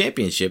winning a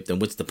championship, then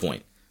what's the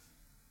point?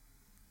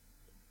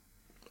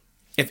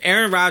 If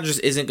Aaron Rodgers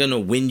isn't going to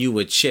win you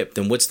a chip,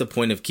 then what's the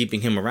point of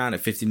keeping him around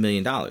at $50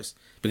 million?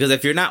 Because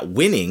if you're not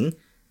winning,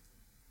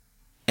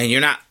 and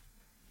you're not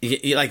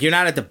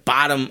at the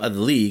bottom of the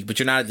league, but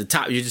you're not at the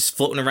top, you're just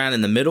floating around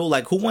in the middle,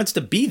 like, who wants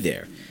to be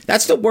there?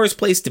 That's the worst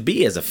place to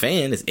be as a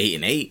fan, is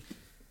 8-8.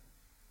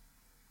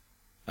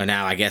 Or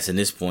now, I guess, in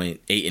this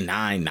point, 8-9,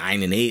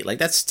 9-8. Like,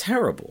 that's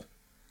terrible.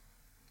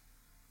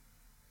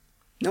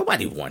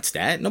 Nobody wants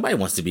that. Nobody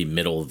wants to be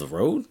middle of the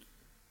road.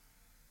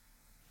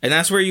 And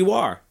that's where you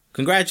are.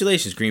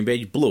 Congratulations, Green Bay.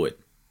 You blew it.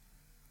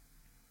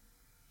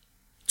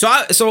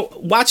 So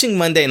watching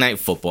Monday Night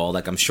Football,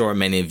 like I'm sure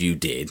many of you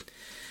did,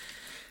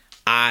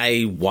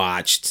 I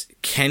watched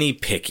Kenny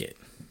Pickett.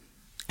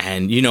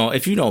 And, you know,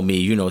 if you know me,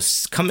 you know,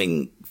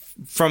 coming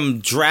from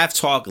draft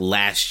talk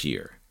last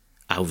year,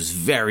 I was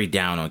very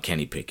down on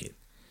Kenny Pickett.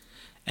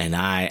 And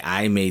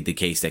I made the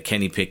case that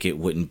Kenny Pickett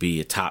wouldn't be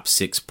a top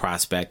 6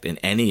 prospect in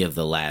any of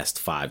the last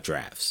 5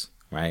 drafts,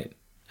 right?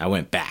 I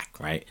went back,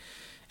 right?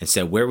 And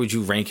said, where would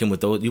you rank him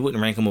with those? You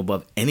wouldn't rank him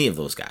above any of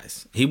those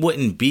guys. He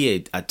wouldn't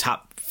be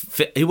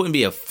he wouldn't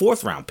be a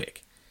 4th round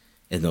pick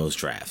in those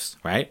drafts,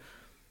 right?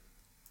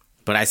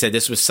 But I said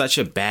this was such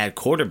a bad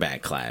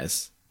quarterback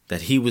class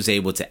that he was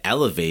able to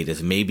elevate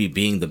as maybe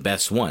being the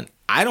best one.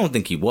 I don't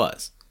think he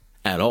was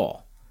at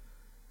all.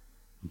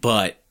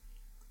 But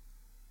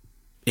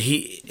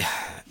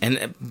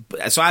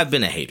so I've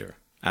been a hater.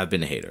 I've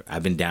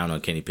been down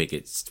on Kenny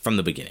Pickett from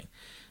the beginning.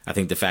 I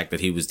think the fact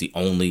that he was the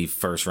only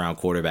 1st round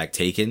quarterback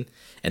taken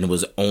and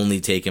was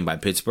only taken by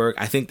Pittsburgh,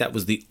 I think that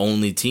was the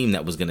only team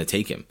that was going to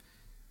take him.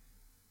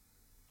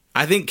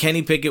 I think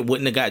Kenny Pickett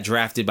wouldn't have got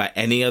drafted by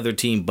any other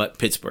team but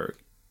Pittsburgh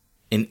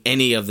in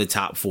any of the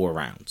top 4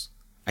 rounds.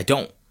 I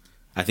don't.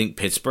 I think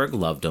Pittsburgh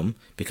loved him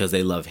because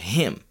they love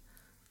him.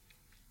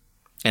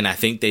 And I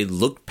think they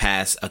looked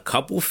past a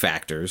couple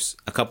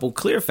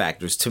clear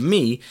factors to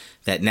me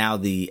that now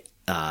the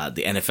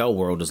NFL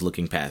world is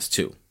looking past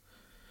too.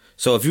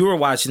 So if you were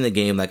watching the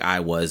game like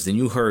I was, then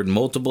you heard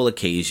multiple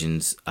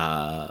occasions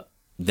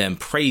them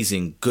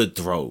praising good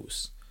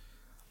throws.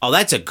 Oh,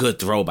 that's a good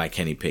throw by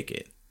Kenny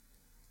Pickett.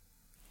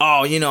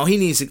 Oh, you know, he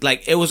needs to,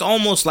 like, it was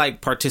almost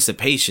like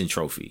participation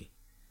trophy.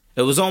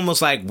 It was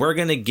almost like we're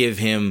going to give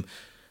him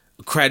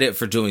credit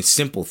for doing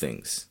simple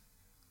things.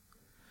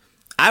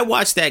 I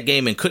watched that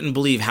game and couldn't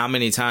believe how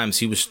many times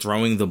he was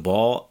throwing the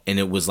ball and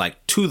it was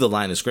like to the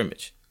line of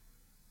scrimmage.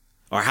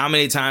 Or how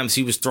many times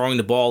he was throwing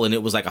the ball and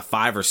it was like a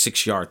 5 or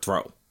 6 yard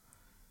throw.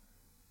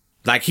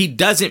 Like, he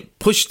doesn't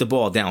push the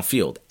ball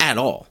downfield at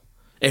all.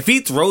 If he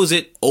throws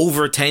it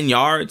over 10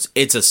 yards,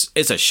 it's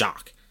a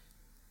shock.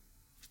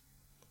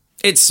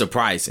 It's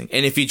surprising.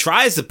 And if he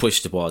tries to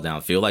push the ball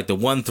downfield, like the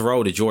one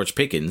throw to George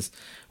Pickens,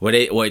 where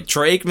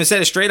Troy Aikman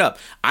said it straight up,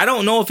 I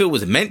don't know if it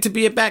was meant to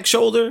be a back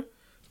shoulder,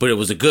 but it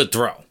was a good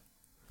throw.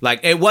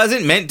 Like, it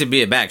wasn't meant to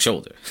be a back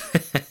shoulder.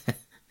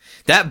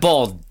 That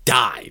ball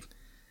died.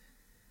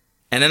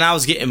 And then I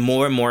was getting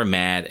more and more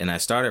mad, and I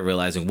started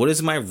realizing, what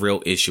is my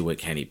real issue with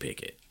Kenny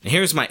Pickett? And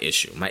here's my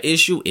issue. My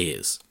issue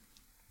is,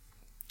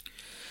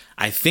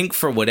 I think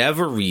for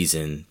whatever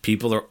reason,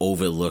 people are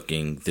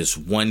overlooking this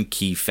one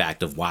key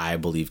fact of why I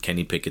believe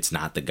Kenny Pickett's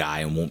not the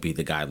guy and won't be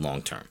the guy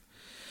long term.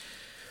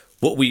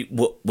 What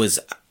was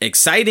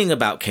exciting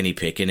about Kenny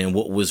Pickett and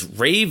what was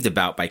raved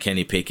about by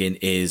Kenny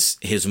Pickett is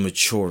his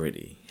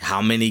maturity,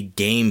 how many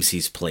games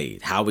he's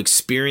played, how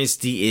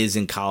experienced he is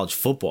in college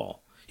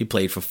football. He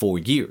played for 4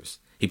 years.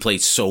 He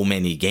played so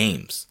many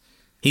games.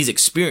 He's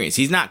experienced.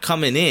 He's not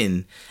coming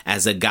in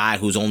as a guy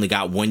who's only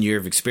got 1 year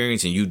of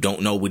experience and you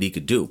don't know what he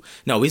could do.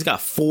 No, he's got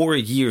 4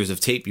 years of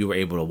tape you were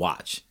able to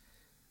watch.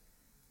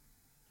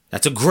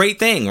 That's a great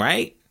thing,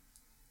 right?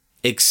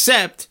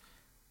 Except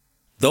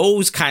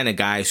those kind of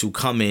guys who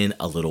come in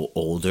a little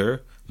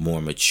older,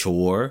 more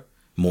mature,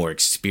 more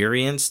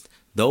experienced,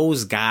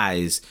 those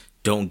guys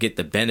don't get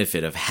the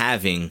benefit of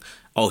having,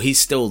 oh, he's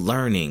still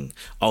learning.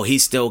 Oh,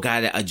 he's still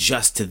got to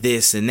adjust to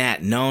this and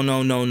that.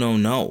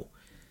 No.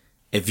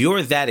 If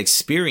you're that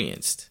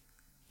experienced,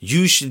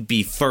 you should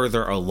be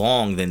further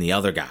along than the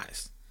other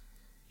guys.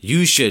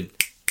 You should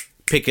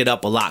pick it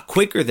up a lot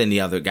quicker than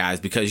the other guys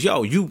because,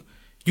 you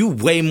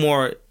way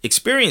more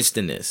experienced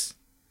in this.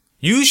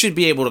 You should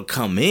be able to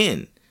come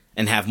in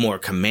and have more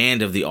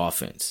command of the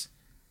offense.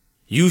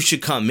 You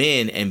should come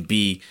in and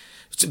be,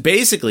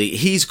 basically,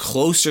 he's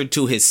closer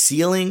to his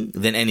ceiling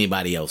than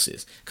anybody else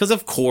is. Because,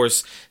 of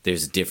course,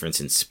 there's a difference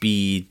in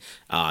speed.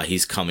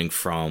 He's coming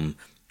from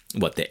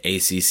the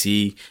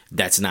ACC,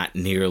 that's not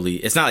nearly,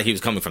 it's not like he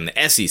was coming from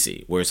the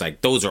SEC, where it's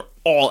like, those are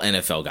all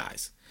NFL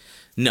guys.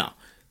 No,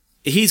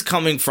 he's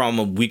coming from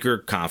a weaker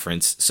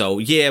conference. So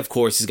yeah, of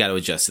course, he's got to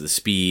adjust to the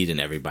speed and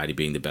everybody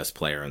being the best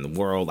player in the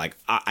world. Like,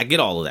 I get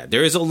all of that.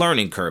 There is a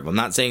learning curve. I'm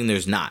not saying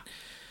there's not,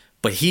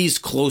 but he's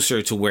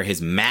closer to where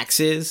his max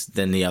is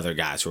than the other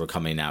guys who are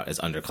coming out as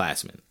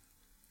underclassmen.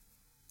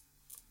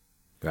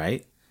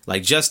 Right?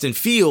 Like, Justin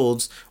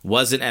Fields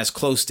wasn't as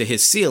close to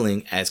his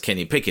ceiling as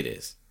Kenny Pickett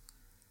is.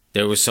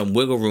 There was some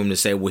wiggle room to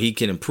say, well, he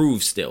can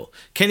improve still.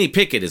 Kenny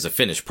Pickett is a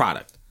finished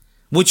product.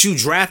 What you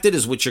drafted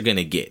is what you're going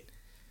to get.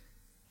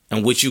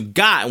 And what you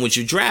got and what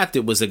you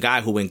drafted was a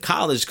guy who in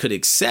college could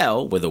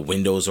excel, where the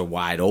windows are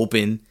wide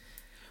open,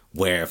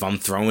 where if I'm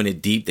throwing it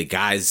deep, the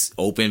guy's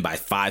open by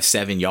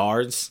 5-7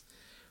 yards,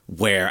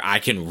 where I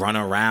can run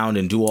around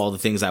and do all the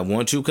things I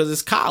want to because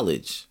it's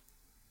college.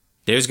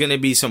 There's going to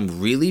be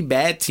some really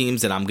bad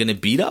teams that I'm going to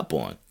beat up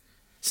on.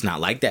 It's not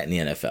like that in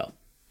the NFL.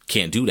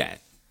 Can't do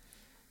that.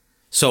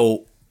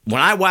 So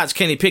when I watch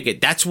Kenny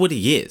Pickett, that's what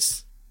he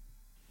is.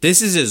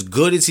 This is as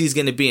good as he's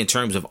going to be in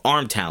terms of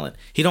arm talent.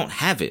 He don't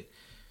have it.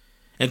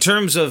 In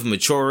terms of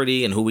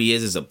maturity and who he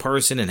is as a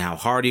person and how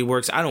hard he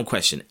works, I don't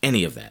question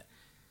any of that.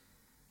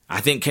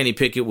 I think Kenny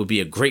Pickett would be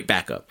a great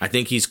backup. I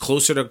think he's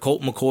closer to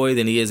Colt McCoy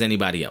than he is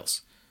anybody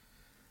else.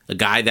 A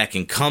guy that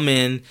can come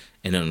in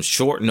and on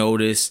short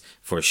notice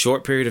for a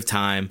short period of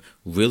time,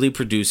 really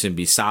produce and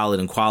be solid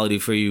and quality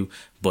for you.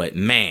 But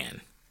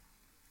man,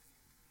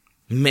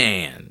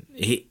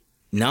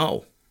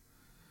 no.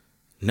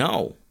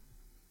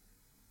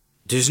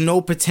 There's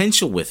no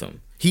potential with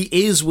him. He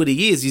is what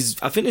he is.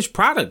 He's a finished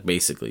product,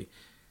 basically.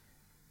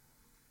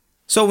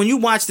 So when you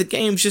watch the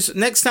games, just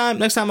next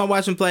time I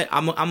watch him play,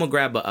 I'm gonna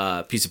grab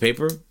a piece of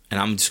paper and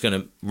I'm just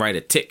gonna write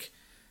a tick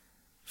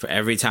for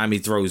every time he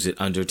throws it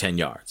under 10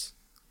 yards.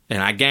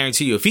 And I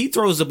guarantee you, if he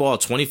throws the ball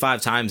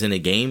 25 times in a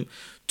game,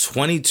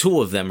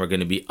 22 of them are going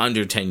to be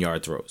under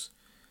 10-yard throws.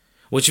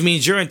 Which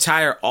means your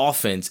entire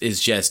offense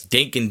is just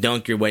dink and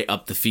dunk your way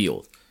up the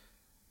field.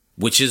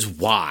 Which is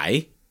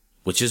why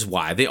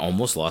they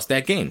almost lost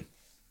that game.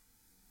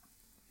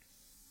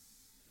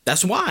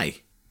 That's why.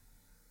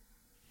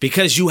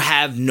 Because you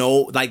have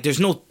there's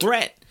no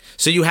threat.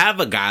 So you have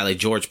a guy like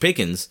George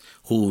Pickens,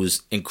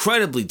 who's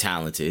incredibly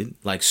talented,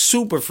 like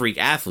super freak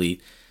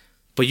athlete,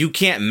 but you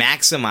can't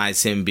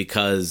maximize him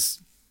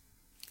because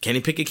Kenny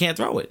Pickett can't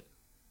throw it.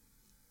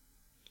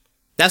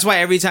 That's why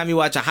every time you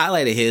watch a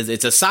highlight of his,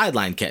 it's a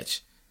sideline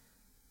catch.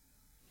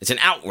 It's an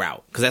out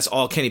route, because that's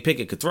all Kenny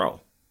Pickett could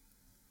throw.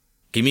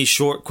 Give me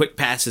short, quick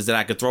passes that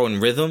I could throw in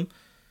rhythm,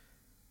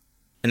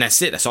 and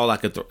that's it. That's all I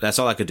could do.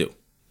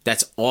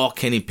 That's all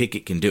Kenny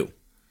Pickett can do.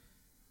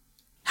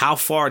 How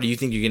far do you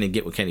think you're going to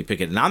get with Kenny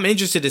Pickett? And I'm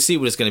interested to see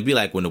what it's going to be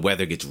like when the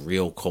weather gets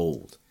real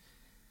cold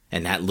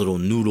and that little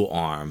noodle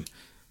arm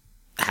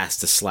has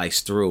to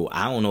slice through.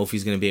 I don't know if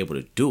he's going to be able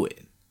to do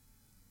it.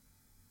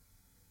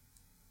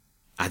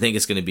 I think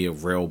it's going to be a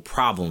real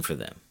problem for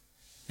them.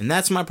 And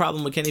that's my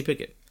problem with Kenny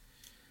Pickett.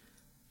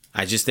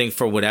 I just think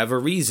for whatever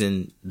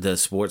reason, the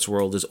sports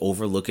world is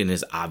overlooking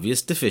his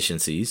obvious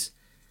deficiencies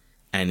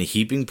and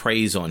heaping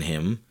praise on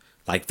him.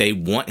 Like they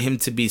want him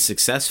to be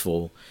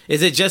successful.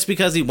 Is it just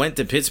because he went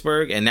to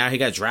Pittsburgh and now he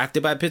got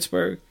drafted by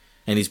Pittsburgh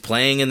and he's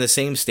playing in the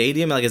same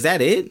stadium? Like, is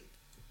that it?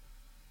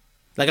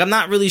 Like, I'm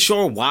not really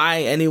sure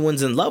why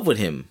anyone's in love with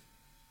him.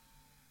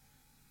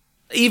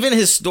 Even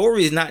his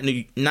story is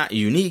not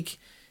unique.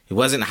 He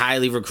wasn't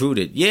highly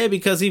recruited. Yeah,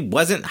 because he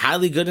wasn't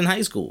highly good in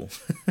high school.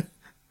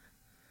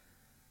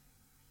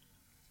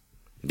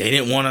 They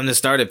didn't want him to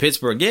start at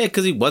Pittsburgh. Yeah,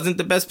 because he wasn't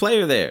the best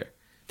player there.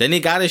 Then he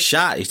got his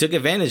shot. He took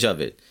advantage of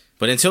it.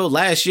 But until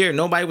last year,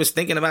 nobody was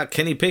thinking about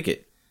Kenny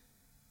Pickett.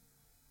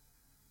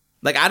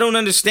 Like, I don't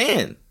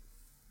understand.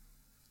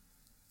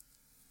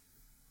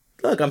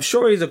 Look, I'm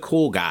sure he's a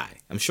cool guy.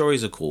 I'm sure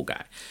he's a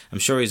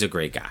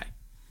great guy.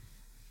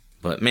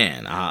 But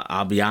man,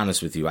 I'll be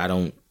honest with you. I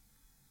don't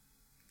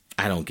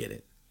get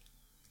it.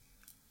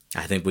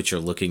 I think what you're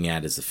looking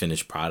at is the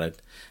finished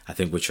product. I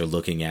think what you're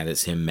looking at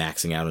is him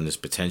maxing out on his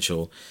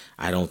potential.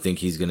 I don't think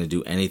he's going to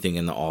do anything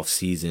in the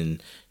offseason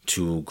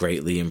to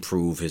greatly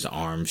improve his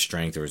arm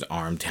strength or his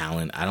arm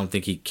talent. I don't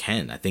think he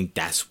can. I think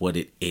that's what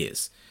it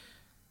is.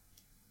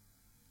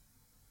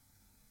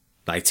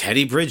 Like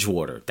Teddy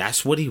Bridgewater,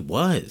 that's what he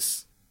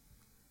was.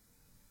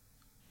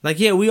 Like,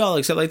 yeah, we all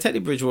accept, like, Teddy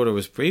Bridgewater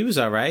he was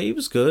all right. He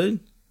was good.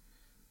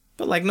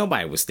 But, like,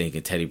 nobody was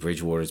thinking Teddy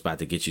Bridgewater is about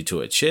to get you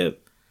to a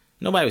chip.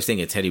 Nobody was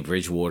thinking Teddy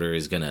Bridgewater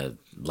is going to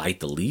light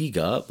the league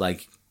up.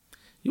 Like,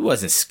 you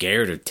wasn't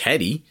scared of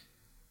Teddy.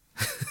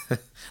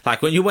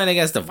 Like, when you went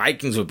against the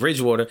Vikings with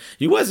Bridgewater,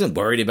 you wasn't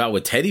worried about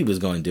what Teddy was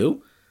going to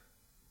do.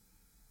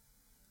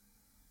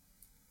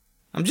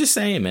 I'm just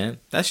saying, man.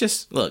 That's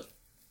just, look,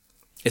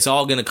 it's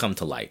all going to come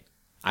to light.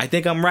 I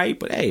think I'm right,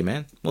 but hey,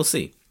 man, we'll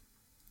see.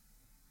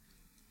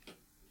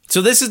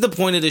 So this is the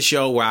point of the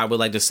show where I would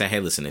like to say, hey,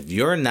 listen, if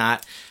you're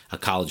not a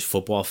college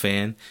football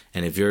fan,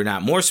 and if you're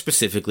not more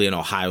specifically an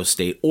Ohio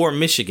State or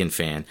Michigan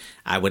fan,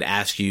 I would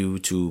ask you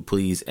to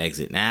please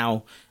exit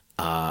now.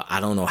 I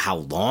don't know how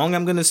long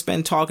I'm going to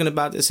spend talking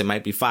about this. It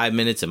might be 5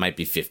 minutes. It might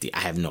be 50. I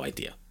have no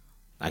idea.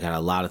 I got a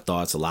lot of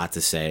thoughts, a lot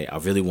to say. I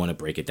really want to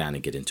break it down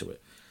and get into it.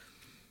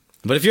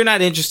 But if you're not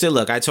interested,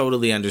 look, I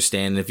totally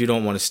understand. And if you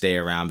don't want to stay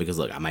around because,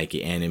 look, I might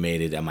get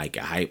animated, I might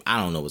get hyped. I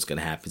don't know what's going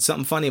to happen.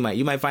 Something funny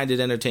you might find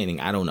it entertaining.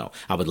 I don't know.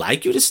 I would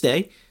like you to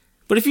stay.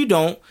 But if you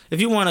don't, if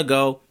you want to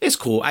go, it's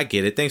cool. I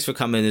get it. Thanks for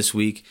coming this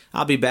week.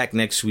 I'll be back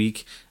next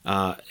week.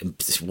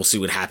 We'll see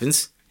what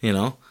happens. You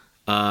know,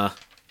 I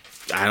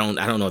don't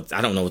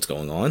know what's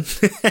going on.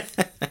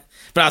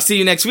 But I'll see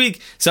you next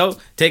week. So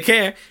take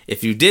care.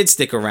 If you did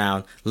stick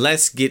around,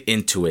 let's get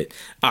into it.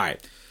 All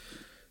right.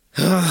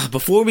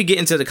 Before we get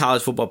into the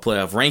college football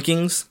playoff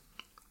rankings,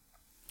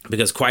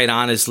 because quite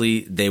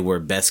honestly, they were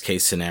best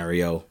case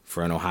scenario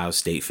for an Ohio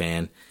State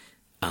fan.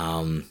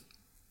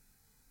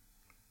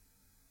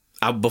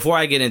 Before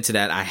I get into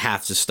that, I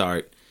have to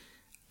start.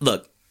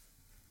 Look,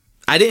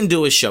 I didn't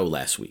do a show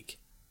last week.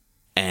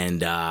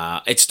 And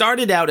it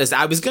started out as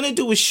I was going to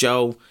do a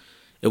show.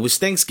 It was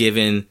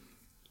Thanksgiving.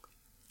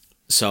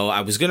 So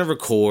I was going to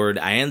record.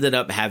 I ended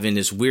up having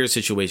this weird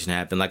situation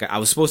happen. Like, I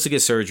was supposed to get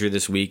surgery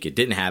this week. It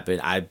didn't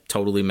happen. I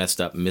totally messed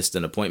up, missed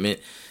an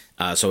appointment.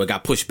 So it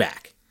got pushed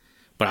back.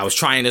 But I was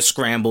trying to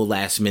scramble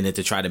last minute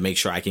to try to make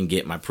sure I can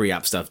get my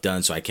pre-op stuff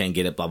done so I can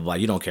get it, blah, blah, blah.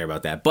 You don't care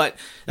about that. But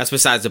that's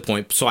besides the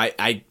point. So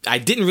I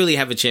didn't really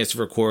have a chance to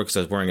record because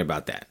I was worrying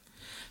about that.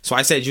 So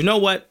I said, you know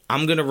what?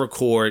 I'm going to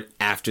record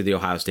after the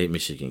Ohio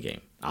State-Michigan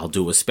game. I'll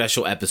do a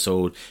special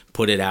episode,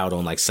 put it out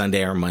on like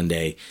Sunday or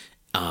Monday,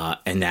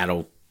 and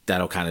that'll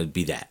kind of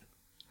be that.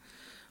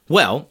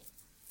 Well,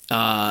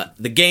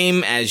 the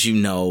game, as you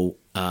know,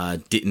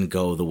 didn't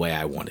go the way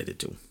I wanted it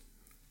to.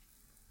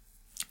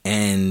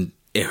 And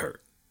it hurt.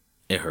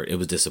 It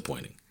was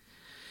disappointing.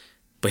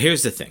 But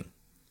here's the thing.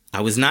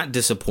 I was not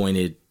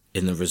disappointed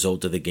in the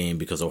result of the game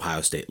because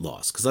Ohio State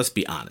lost. Because let's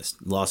be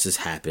honest, losses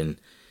happen.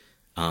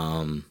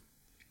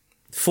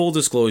 Full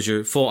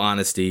disclosure, full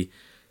honesty.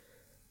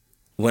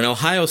 When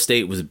Ohio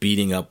State was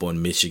beating up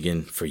on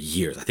Michigan for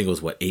years, I think it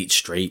was, 8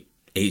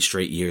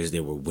 straight years they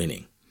were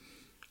winning.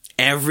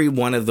 Every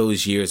one of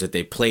those years that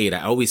they played,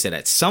 I always said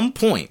at some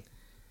point,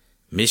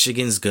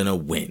 Michigan's going to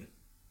win.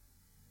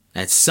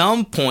 At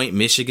some point,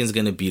 Michigan's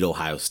going to beat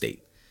Ohio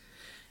State.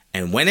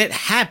 And when it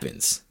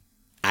happens,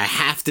 I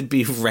have to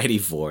be ready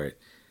for it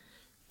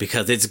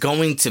because it's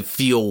going to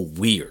feel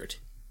weird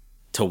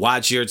to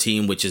watch your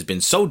team, which has been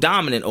so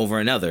dominant over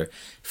another,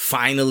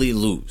 finally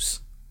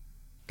lose.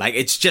 Like,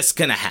 it's just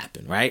going to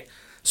happen, right?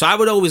 So I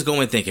would always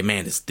go in thinking,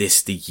 man, is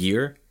this the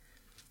year?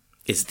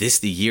 Is this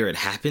the year it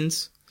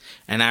happens?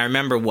 And I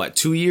remember,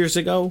 2 years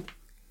ago?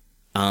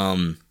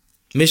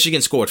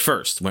 Michigan scored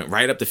first, went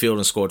right up the field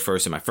and scored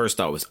first. And my first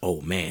thought was,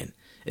 oh man,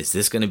 is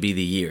this going to be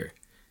the year?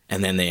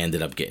 And then they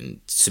ended up getting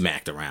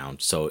smacked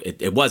around. So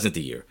it wasn't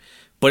the year.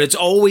 But it's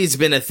always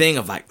been a thing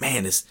of like,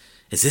 man, is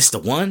this the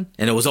one?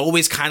 And it was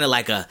always kind of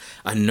like a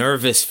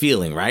nervous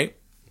feeling, right?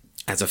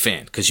 as a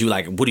fan, because you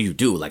like, what do you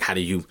do? Like, how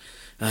do you?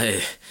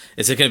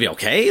 Is it gonna be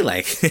okay?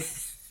 Like,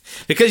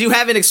 because you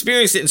haven't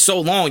experienced it in so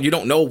long, you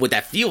don't know what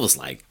that feels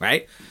like,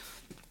 right?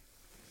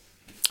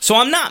 So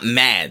I'm not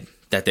mad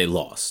that they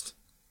lost.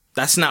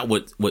 That's not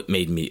what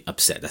made me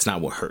upset. That's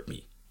not what hurt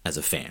me as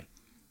a fan.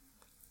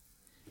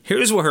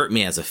 Here's what hurt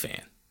me as a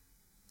fan.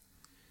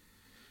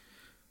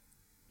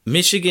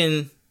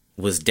 Michigan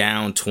was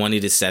down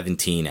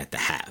 20-17 at the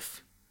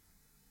half.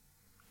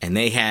 And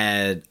they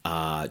had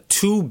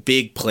 2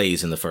 big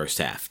plays in the first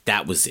half.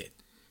 That was it.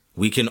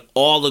 We can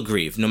all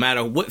agree, no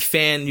matter what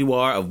fan you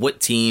are of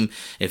what team,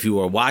 if you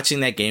were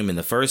watching that game in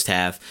the first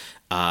half,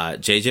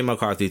 J.J.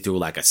 McCarthy threw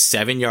like a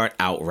 7-yard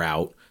out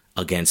route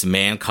against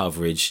man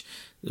coverage.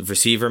 The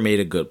receiver made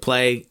a good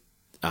play.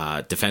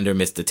 Defender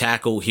missed the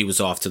tackle. He was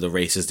off to the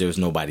races. There was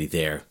nobody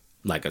there.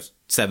 Like a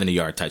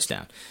 70-yard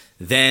touchdown.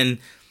 Then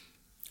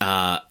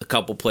a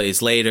couple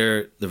plays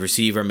later, the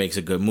receiver makes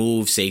a good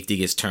move. Safety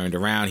gets turned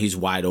around. He's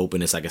wide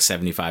open. It's like a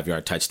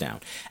 75-yard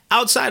touchdown.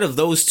 Outside of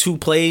those 2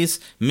 plays,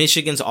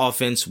 Michigan's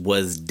offense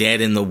was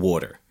dead in the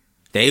water.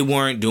 They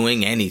weren't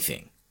doing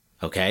anything.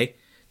 Okay?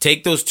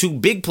 Take those 2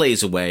 big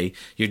plays away,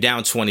 you're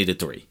down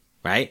 20-3,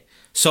 right?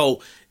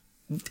 So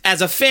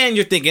as a fan,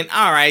 you're thinking,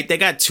 all right, they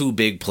got 2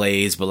 big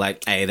plays, but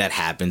like, hey, that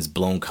happens.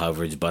 Blown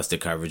coverage,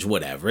 busted coverage,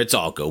 whatever. It's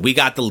all good. We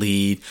got the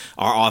lead.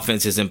 Our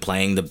offense isn't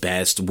playing the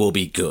best. We'll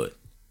be good.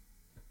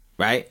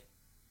 Right?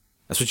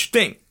 That's what you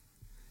think.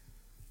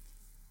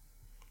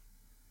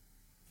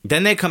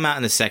 Then they come out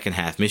in the second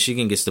half.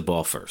 Michigan gets the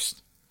ball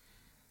first.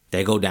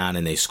 They go down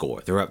and they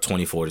score. They're up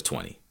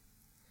 24-20.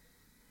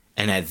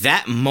 And at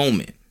that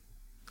moment,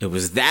 it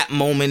was that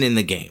moment in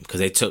the game, because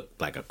they took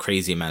like a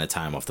crazy amount of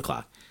time off the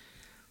clock.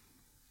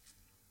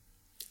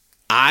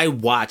 I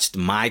watched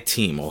my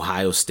team,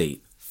 Ohio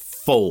State,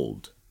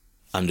 fold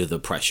under the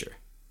pressure.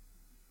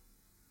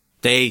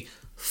 They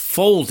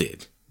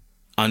folded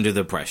under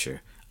the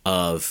pressure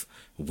of,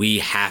 we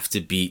have to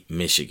beat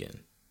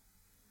Michigan.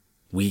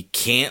 We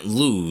can't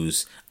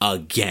lose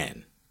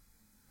again.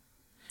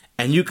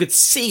 And you could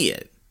see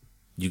it.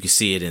 You could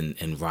see it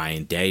in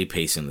Ryan Day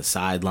pacing the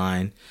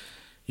sideline.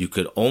 You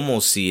could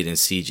almost see it in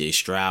CJ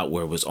Stroud,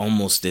 where it was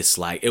almost this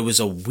like, it was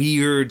a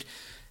weird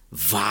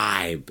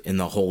vibe in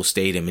the whole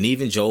stadium. And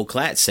even Joel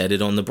Klatt said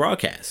it on the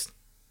broadcast.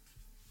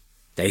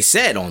 They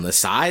said on the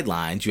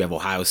sidelines, you have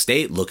Ohio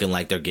State looking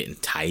like they're getting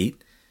tight.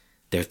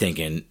 They're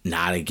thinking,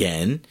 not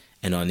again.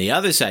 And on the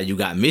other side, you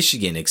got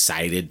Michigan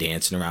excited,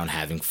 dancing around,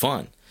 having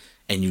fun.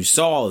 And you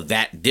saw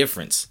that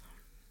difference,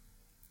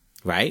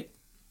 right?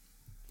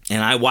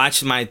 And I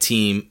watched my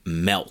team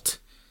melt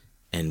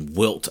and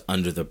wilt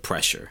under the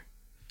pressure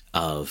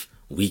of,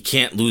 we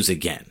can't lose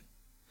again.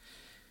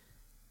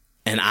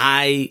 And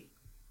I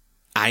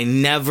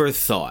never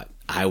thought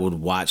I would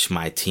watch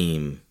my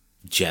team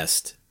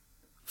just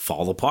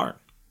fall apart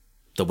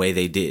the way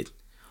they did.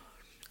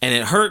 And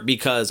it hurt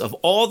because of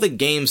all the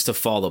games to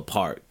fall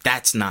apart,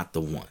 that's not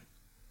the one.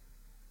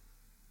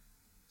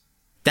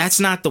 That's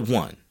not the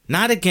one.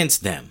 Not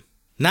against them.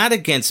 Not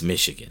against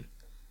Michigan.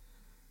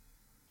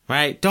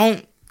 Right?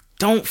 Don't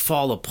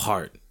fall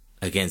apart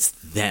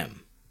against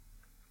them.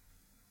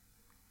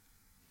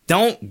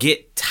 Don't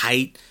get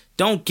tight.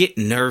 Don't get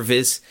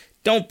nervous.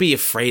 Don't be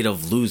afraid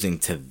of losing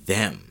to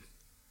them.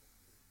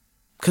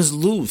 Because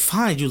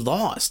fine, you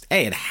lost.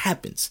 Hey, it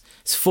happens.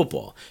 It's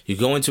football. You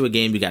go into a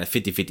game, you got a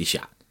 50-50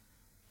 shot.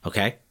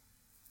 Okay?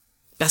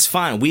 That's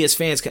fine. We as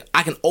fans,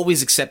 I can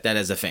always accept that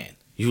as a fan.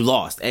 You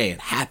lost. Hey, it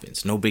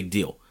happens. No big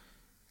deal.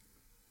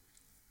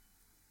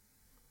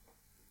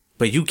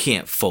 But you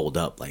can't fold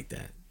up like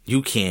that.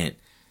 You can't.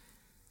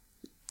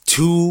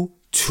 Two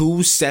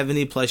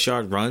 70-plus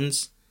yard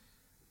runs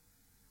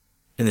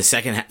in the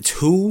second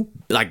half.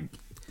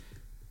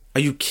 Are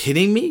you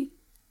kidding me?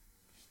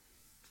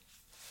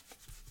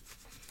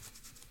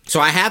 So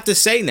I have to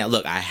say now,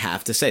 look,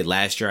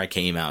 last year I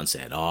came out and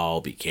said,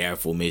 oh, be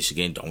careful,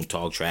 Michigan. Don't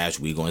talk trash.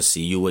 We're going to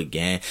see you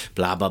again.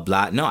 Blah, blah,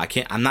 blah. No, I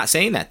can't. I'm not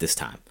saying that this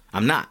time.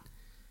 I'm not.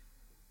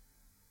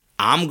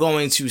 I'm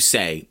going to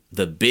say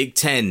the Big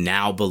Ten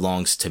now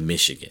belongs to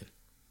Michigan.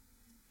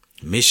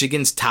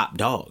 Michigan's top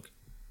dog.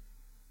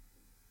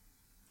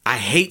 I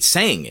hate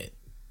saying it.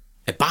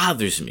 It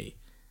bothers me.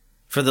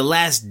 For the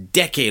last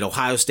decade,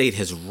 Ohio State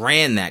has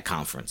ran that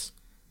conference.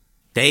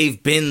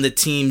 They've been the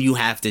team you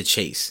have to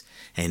chase.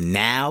 And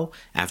now,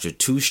 after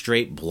 2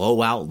 straight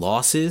blowout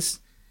losses,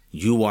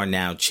 you are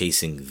now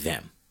chasing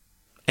them.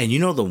 And you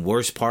know the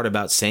worst part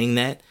about saying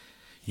that?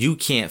 You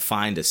can't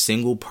find a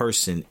single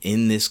person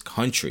in this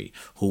country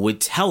who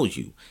would tell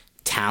you,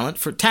 talent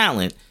for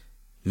talent,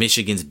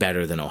 Michigan's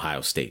better than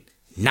Ohio State.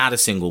 Not a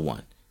single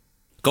one.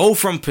 Go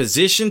from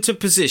position to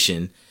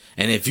position,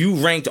 and if you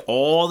ranked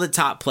all the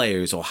top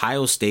players,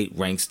 Ohio State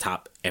ranks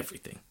top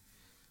everything.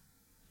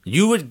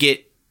 You would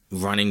get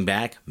running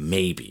back,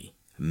 maybe.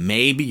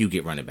 Maybe you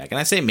get running back. And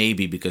I say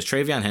maybe because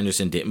Travion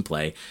Henderson didn't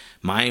play.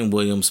 Mayan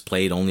Williams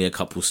played only a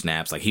couple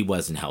snaps. Like, he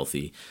wasn't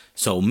healthy.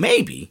 So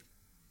maybe.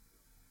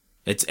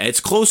 It's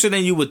closer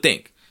than you would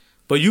think.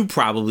 But you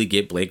probably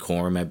get Blake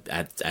Corum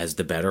as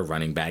the better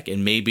running back.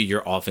 And maybe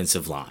your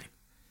offensive line.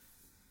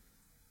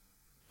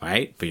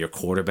 right? But your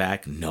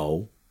quarterback,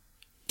 no.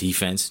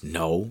 Defense,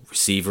 no.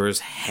 Receivers,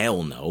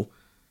 hell no.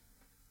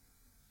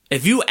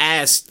 If you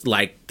asked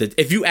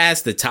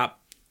the top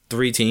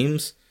 3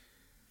 teams,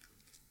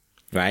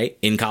 right,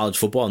 in college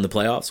football in the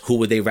playoffs, who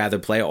would they rather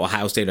play,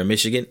 Ohio State or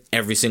Michigan?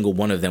 Every single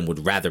one of them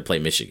would rather play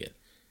Michigan.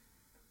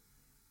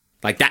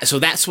 Like that. So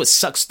that's what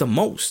sucks the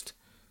most.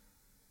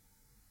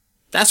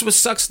 That's what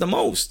sucks the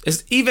most.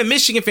 Is even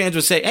Michigan fans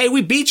would say, hey,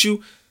 we beat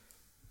you.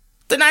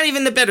 They're not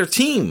even the better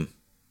team.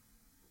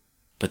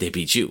 But they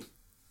beat you.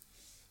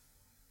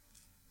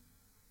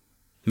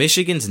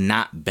 Michigan's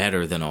not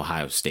better than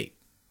Ohio State.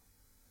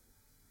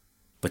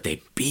 But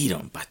they beat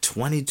them by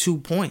 22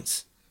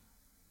 points.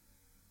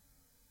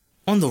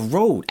 On the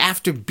road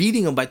after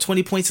beating them by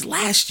 20 points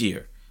last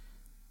year.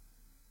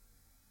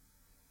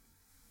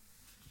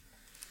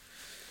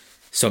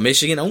 So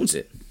Michigan owns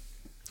it.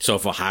 So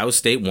if Ohio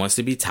State wants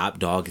to be top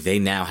dog, they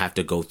now have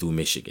to go through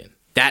Michigan.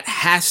 That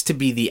has to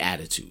be the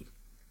attitude.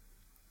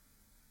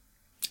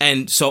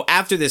 And so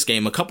after this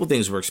game, a couple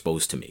things were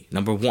exposed to me.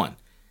 Number one,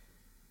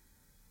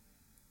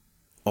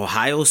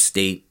 Ohio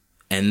State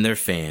and their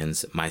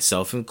fans,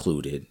 myself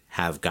included,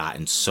 have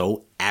gotten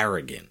so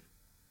arrogant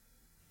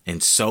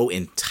and so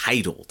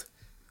entitled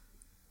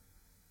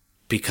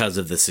because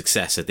of the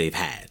success that they've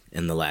had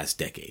in the last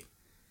decade.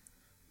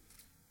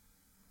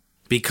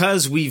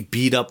 Because we've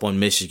beat up on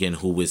Michigan,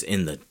 who was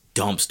in the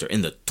dumpster,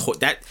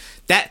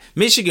 that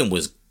Michigan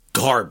was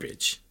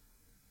garbage.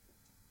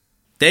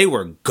 They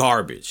were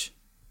garbage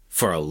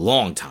for a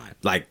long time,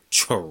 like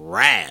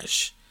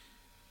trash.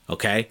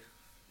 Okay?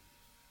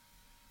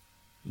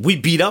 We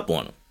beat up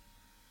on them.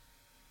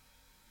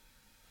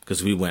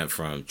 Because we went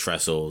from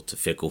Tressel to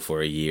Fickle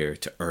for a year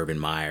to Urban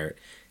Meyer,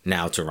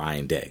 now to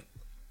Ryan Day.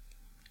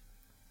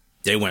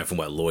 They went from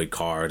Lloyd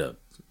Carr to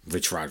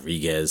Rich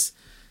Rodriguez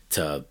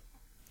to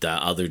the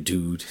other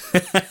dude,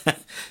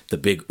 the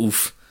big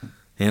oof,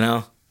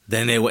 Then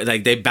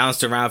they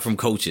bounced around from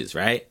coaches,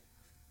 right?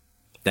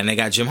 Then they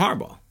got Jim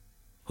Harbaugh,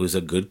 who's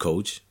a good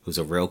coach, who's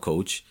a real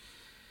coach.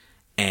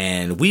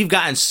 And we've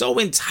gotten so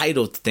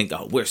entitled to think,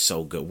 oh, we're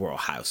so good. We're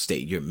Ohio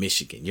State. You're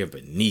Michigan. You're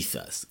beneath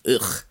us.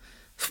 Ugh.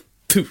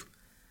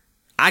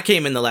 I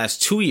came in the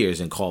last 2 years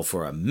and called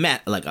for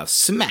a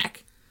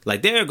smack.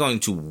 Like they're going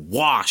to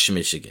wash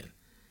Michigan.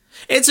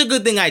 It's a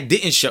good thing I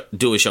didn't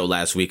do a show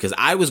last week because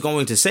I was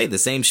going to say the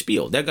same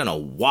spiel. They're going to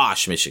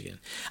wash Michigan.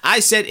 I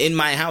said in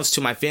my house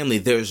to my family,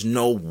 there's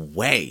no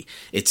way.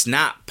 It's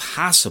not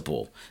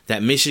possible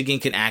that Michigan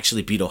can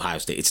actually beat Ohio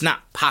State. It's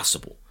not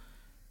possible.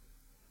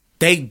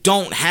 They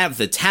don't have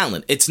the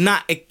talent.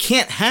 It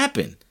can't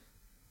happen.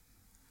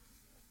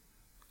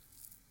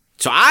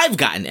 So I've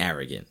gotten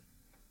arrogant.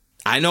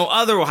 I know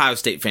other Ohio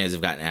State fans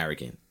have gotten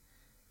arrogant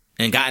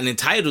and gotten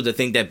entitled to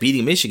think that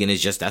beating Michigan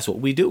is that's what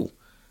we do.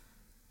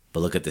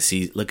 But look at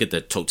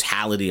the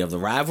totality of the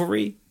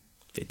rivalry,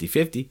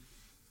 50-50.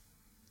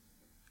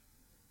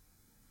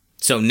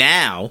 So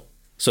now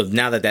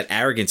that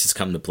arrogance has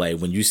come to play,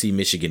 when you see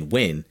Michigan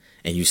win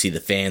and you see the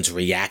fans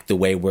react the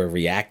way we're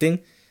reacting,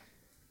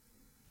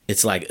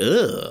 it's like,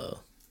 ugh,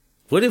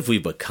 what have we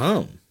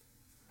become?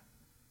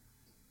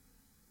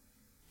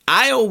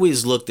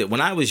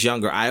 When I was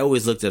younger, I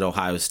always looked at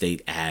Ohio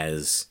State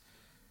as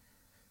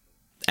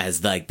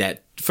like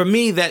that. For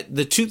me, that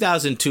the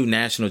 2002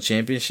 national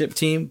championship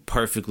team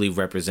perfectly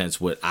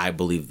represents what I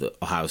believe the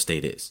Ohio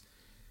State is.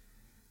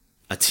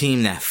 A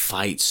team that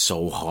fights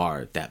so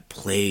hard, that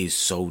plays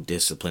so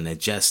disciplined, that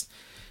just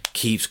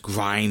keeps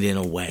grinding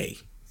away.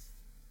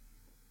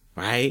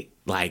 Right?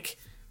 Like,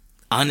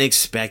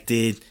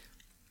 unexpected.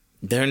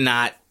 They're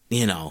not,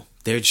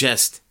 they're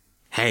just,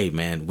 hey,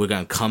 man, we're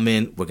going to come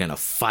in, we're going to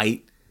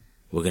fight,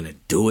 we're going to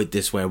do it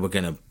this way, we're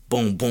going to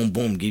boom, boom,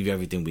 boom, give you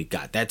everything we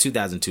got. That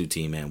 2002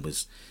 team, man,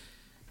 was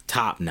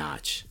top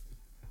notch.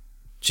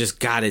 Just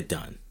got it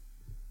done.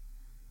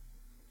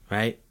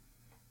 Right?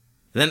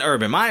 And then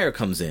Urban Meyer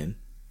comes in,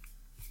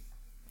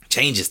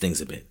 changes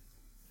things a bit,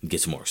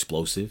 gets more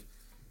explosive.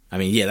 I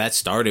mean, yeah, that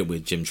started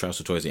with Jim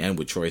Tressel towards the end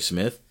with Troy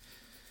Smith.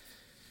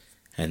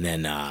 And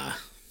then,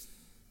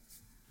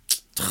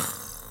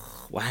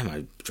 why am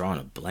I drawing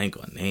a blank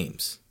on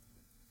names?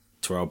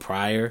 Terrell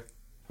Pryor,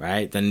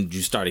 right? Then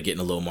you started getting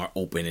a little more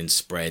open and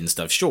spread and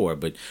stuff, sure.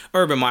 But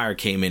Urban Meyer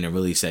came in and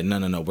really said, no,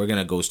 we're going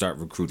to go start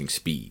recruiting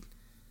speed.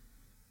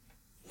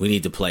 We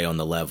need to play on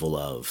the level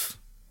of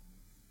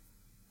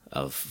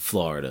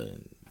Florida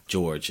and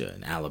Georgia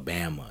and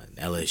Alabama and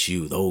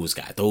LSU, those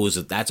guys.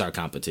 That's our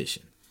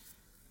competition.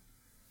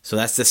 So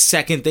that's the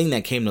second thing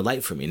that came to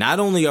light for me. Not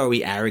only are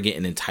we arrogant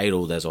and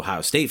entitled as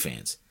Ohio State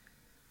fans,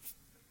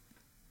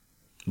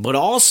 but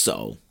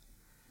also,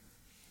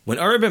 when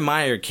Urban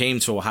Meyer came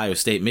to Ohio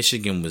State,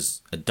 Michigan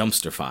was a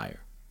dumpster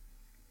fire.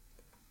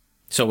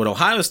 So what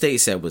Ohio State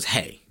said was,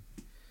 hey,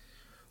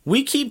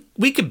 we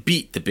could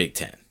beat the Big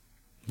Ten.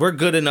 We're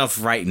good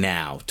enough right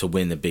now to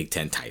win the Big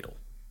Ten title.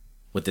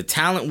 With the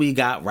talent we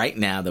got right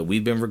now that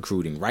we've been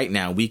recruiting, right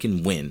now we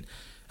can win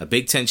a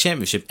Big Ten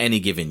championship any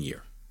given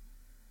year.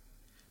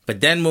 But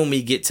then when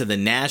we get to the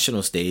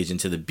national stage and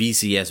to the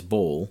BCS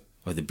Bowl,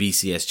 or the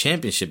BCS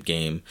championship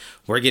game,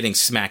 we're getting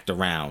smacked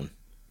around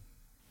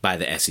by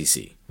the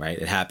SEC, right?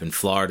 It happened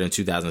Florida in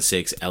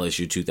 2006,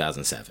 LSU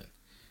 2007,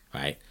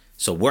 right?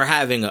 So we're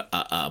having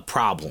a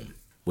problem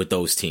with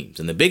those teams.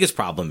 And the biggest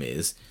problem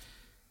is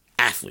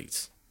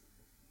athletes.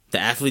 The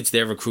athletes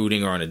they're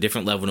recruiting are on a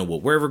different level than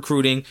what we're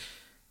recruiting.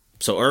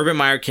 So Urban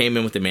Meyer came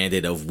in with the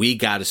mandate of we're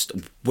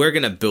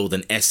going to build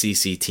an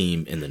SEC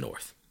team in the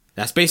North.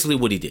 That's basically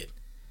what he did.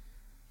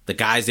 The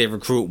guys they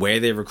recruit, where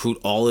they recruit,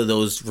 all of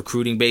those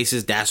recruiting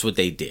bases, that's what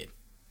they did.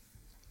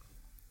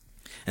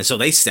 And so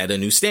they set a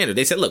new standard.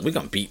 They said, look, we're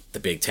going to beat the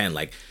Big Ten.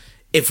 Like,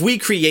 if we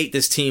create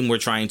this team we're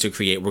trying to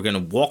create, we're going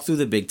to walk through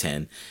the Big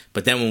Ten.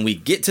 But then when we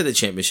get to the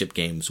championship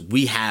games,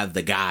 we have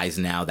the guys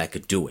now that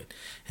could do it.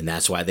 And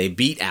that's why they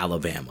beat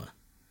Alabama.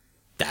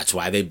 That's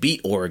why they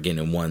beat Oregon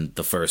and won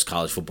the first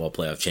college football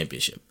playoff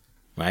championship,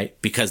 right?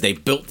 Because they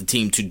built the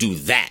team to do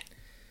that.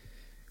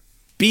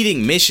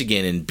 Beating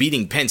Michigan and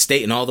beating Penn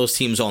State and all those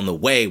teams on the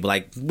way,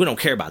 like, we don't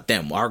care about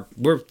them.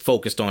 We're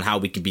focused on how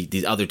we can beat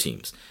these other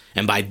teams.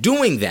 And by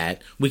doing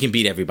that, we can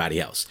beat everybody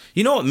else.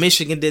 You know what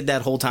Michigan did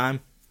that whole time?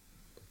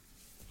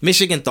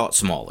 Michigan thought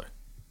smaller.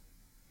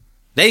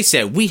 They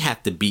said, we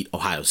have to beat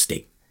Ohio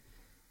State.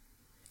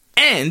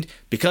 And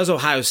because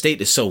Ohio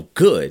State is so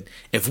good,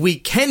 if we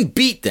can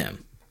beat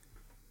them,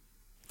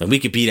 then we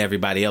could beat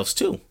everybody else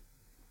too.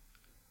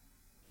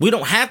 We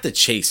don't have to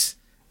chase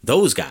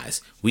those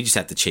guys. We just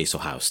have to chase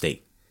Ohio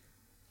State.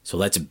 So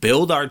let's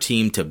build our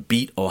team to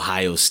beat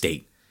Ohio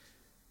State.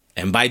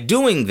 And by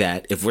doing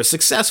that, if we're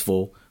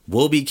successful,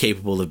 we'll be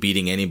capable of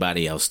beating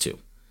anybody else too.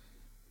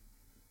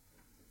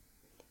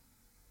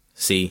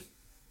 See,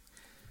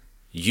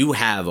 you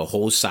have a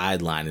whole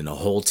sideline and a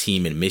whole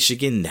team in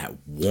Michigan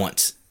that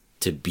wants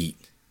to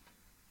beat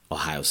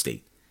Ohio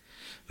State.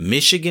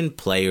 Michigan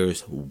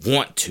players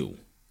want to.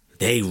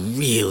 They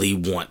really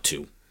want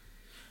to.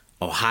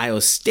 Ohio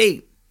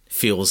State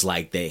feels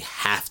like they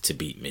have to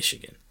beat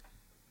Michigan.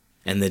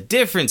 And the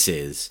difference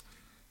is,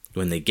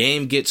 when the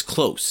game gets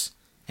close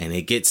and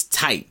it gets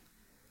tight,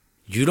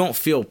 you don't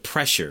feel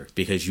pressure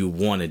because you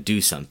want to do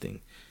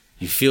something.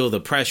 You feel the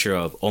pressure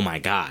of, oh my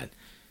God,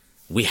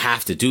 we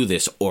have to do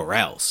this or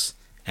else.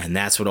 And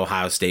that's what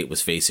Ohio State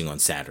was facing on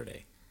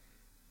Saturday.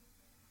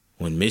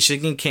 When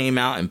Michigan came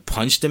out and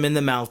punched them in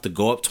the mouth to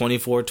go up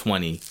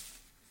 24-20,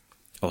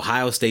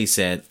 Ohio State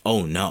said,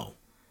 oh no,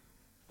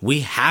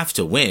 we have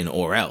to win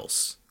or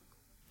else.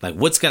 Like,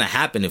 what's going to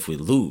happen if we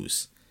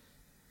lose?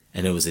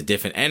 And it was a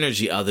different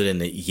energy other than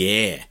the,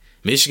 yeah.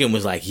 Michigan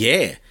was like,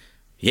 yeah,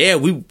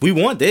 we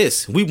want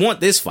this. We want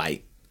this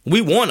fight.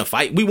 We want a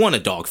fight. We want a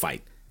dog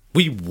fight.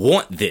 We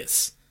want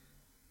this.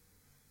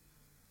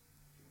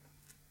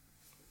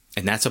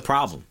 And that's a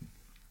problem.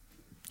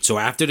 So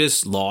after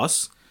this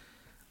loss,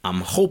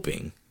 I'm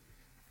hoping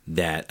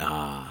that,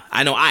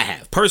 I know I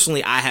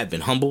have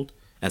been humbled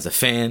as a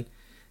fan.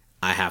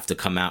 I have to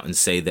come out and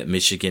say that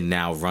Michigan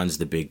now runs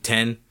the Big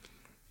Ten.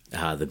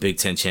 The Big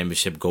Ten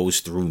championship goes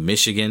through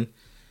Michigan.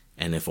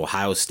 And if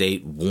Ohio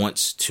State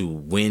wants to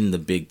win the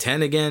Big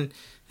Ten again,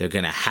 they're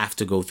going to have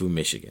to go through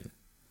Michigan.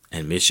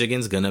 And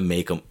Michigan's going to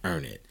make them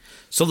earn it.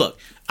 So look,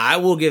 I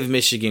will give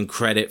Michigan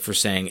credit for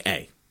saying,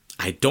 hey,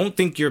 I don't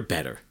think you're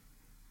better.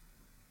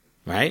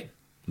 Right?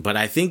 But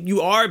I think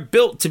you are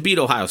built to beat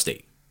Ohio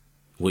State.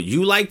 What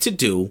you like to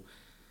do,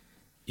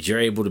 you're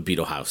able to beat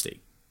Ohio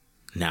State.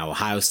 Now,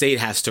 Ohio State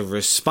has to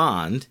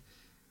respond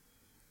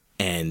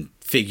and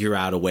figure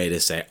out a way to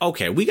say,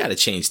 okay, we got to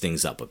change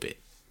things up a bit.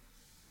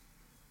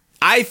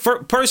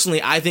 Personally,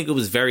 I think it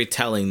was very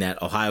telling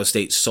that Ohio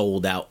State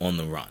sold out on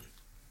the run.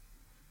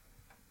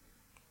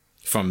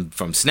 From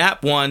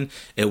snap one,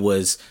 it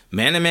was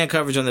man-to-man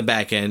coverage on the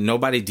back end,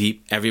 nobody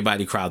deep,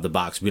 everybody crowd the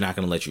box. We're not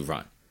going to let you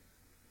run.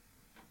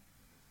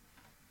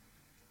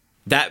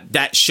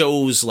 That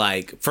shows,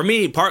 like, for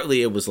me,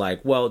 partly it was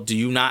like, well, do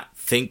you not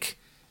think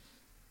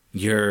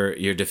your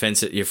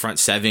defense, your front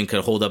seven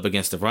could hold up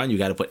against the run? You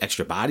got to put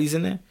extra bodies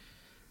in there?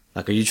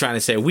 Like, are you trying to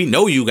say, we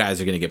know you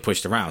guys are going to get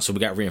pushed around, so we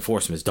got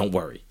reinforcements, don't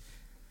worry.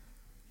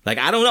 Like,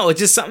 I don't know. It's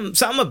just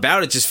something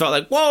about it just felt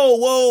like,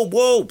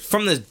 whoa.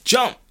 From the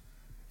jump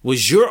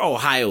was your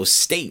Ohio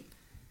State.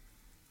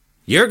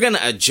 You're going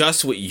to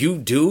adjust what you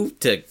do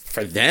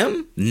for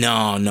them?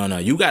 No.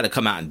 You got to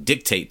come out and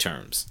dictate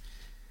terms.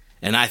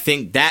 And I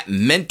think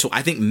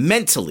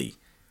mentally,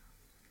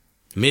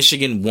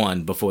 Michigan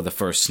won before the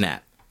first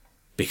snap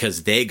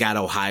because they got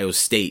Ohio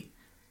State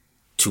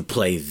to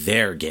play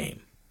their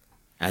game,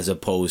 as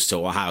opposed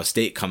to Ohio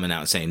State coming out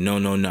and saying,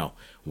 no,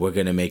 we're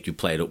going to make you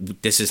play.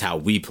 This is how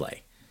we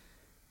play.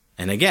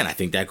 And again, I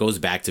think that goes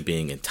back to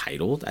being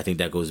entitled. I think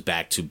that goes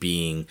back to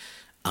being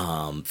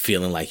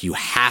feeling like you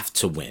have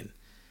to win.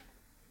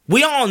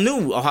 We all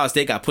knew Ohio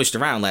State got pushed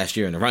around last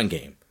year in the run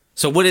game.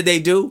 So what did they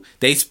do?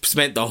 They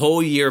spent the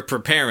whole year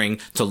preparing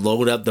to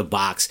load up the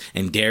box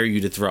and dare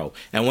you to throw.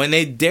 And when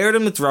they dared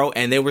them to throw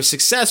and they were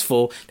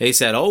successful, they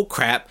said, oh,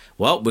 crap.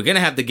 Well, we're going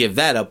to have to give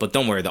that up. But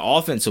don't worry, the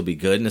offense will be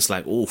good. And it's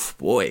like, oof,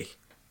 boy.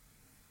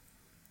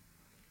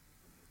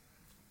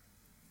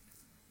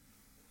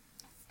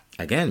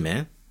 Again,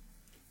 man.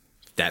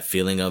 that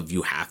feeling of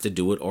you have to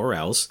do it or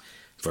else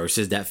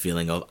versus that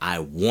feeling of I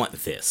want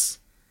this.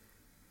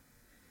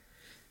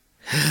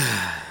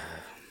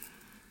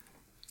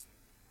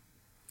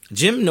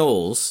 Jim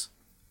Knowles,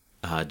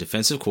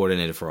 defensive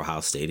coordinator for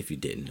Ohio State, if you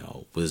didn't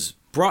know, was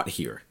brought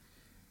here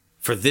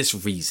for this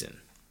reason.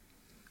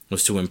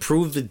 Was to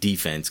improve the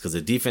defense, because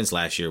the defense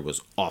last year was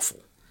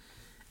awful.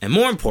 And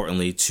more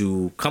importantly,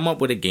 to come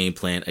up with a game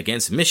plan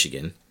against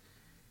Michigan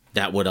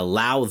that would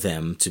allow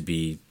them to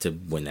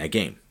win that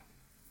game.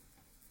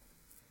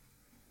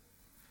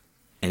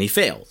 And he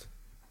failed.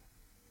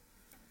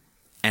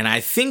 And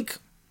I think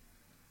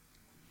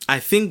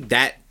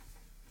that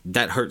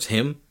hurts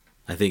him.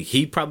 I think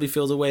he probably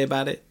feels a way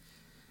about it.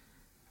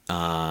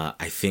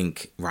 I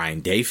think Ryan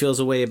Day feels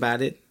a way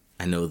about it.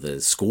 I know the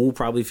school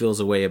probably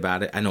feels a way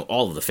about it. I know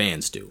all of the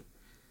fans do.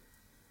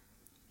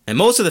 And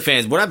most of the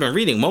fans, what I've been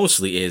reading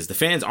mostly is the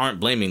fans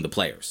aren't blaming the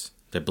players.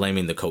 They're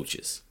blaming the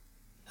coaches.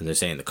 And they're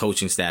saying the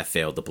coaching staff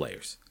failed the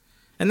players.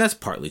 And that's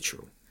partly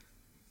true.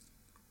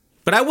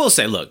 But I will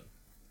say, look,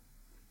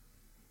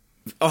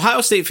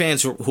 Ohio State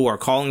fans who are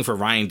calling for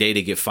Ryan Day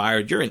to get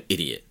fired, you're an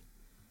idiot.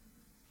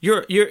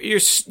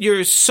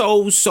 You're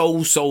so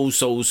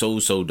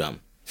dumb.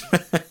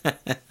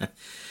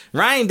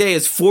 Ryan Day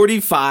is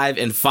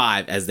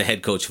 45-5 as the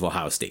head coach of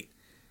Ohio State.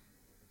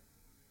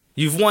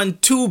 You've won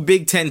 2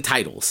 Big Ten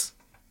titles,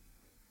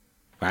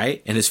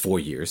 right, in his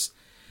 4 years.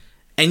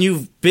 And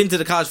you've been to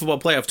the college football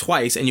playoff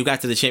twice, and you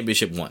got to the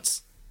championship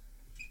once.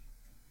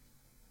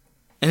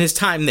 And his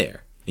time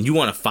there. And you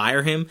want to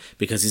fire him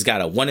because he's got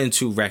a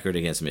 1-2 record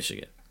against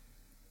Michigan.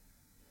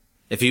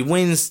 If he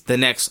wins the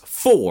next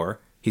 4,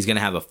 he's going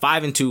to have a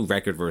 5-2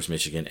 record versus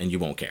Michigan, and you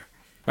won't care.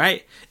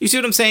 Right? You see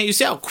what I'm saying? You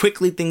see how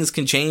quickly things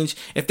can change?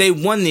 If they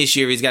won this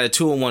year, he's got a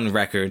 2-1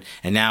 record,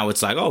 and now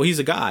it's like, oh, he's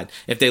a god.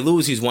 If they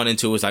lose, he's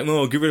 1-2. It's like,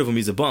 oh, get rid of him.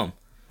 He's a bum.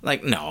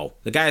 Like, no.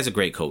 The guy's a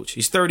great coach.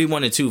 He's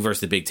 31-2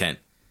 versus the Big Ten.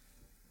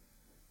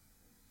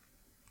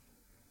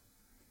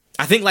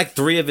 I think like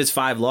 3 of his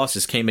 5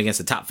 losses came against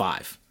the top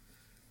 5.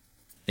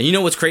 And you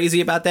know what's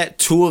crazy about that?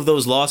 2 of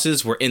those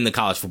losses were in the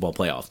college football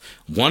playoff.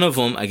 One of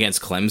them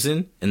against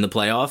Clemson in the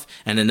playoff,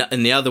 and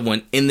the other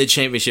one in the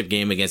championship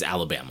game against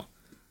Alabama.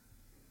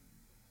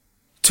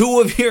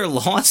 2 of your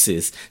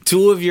losses,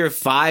 2 of your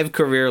 5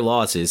 career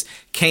losses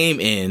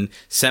came in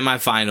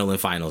semifinal and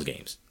finals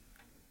games.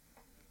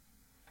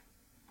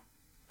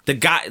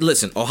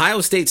 Listen,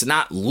 Ohio State's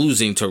not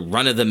losing to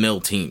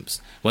run-of-the-mill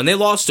teams. When they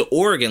lost to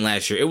Oregon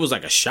last year, it was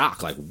like a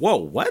shock. Like, whoa,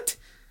 what?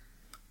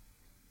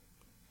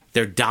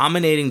 They're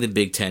dominating the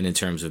Big Ten in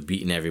terms of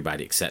beating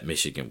everybody except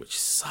Michigan, which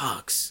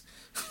sucks.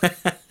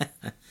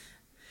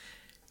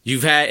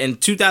 You've had, in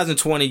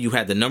 2020, you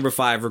had the number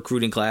 5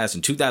 recruiting class.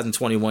 In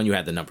 2021, you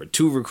had the number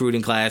 2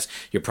 recruiting class.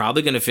 You're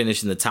probably going to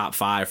finish in the top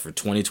 5 for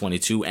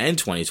 2022 and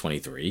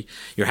 2023.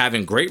 You're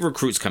having great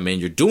recruits come in.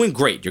 You're doing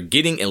great. You're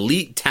getting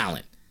elite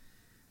talent.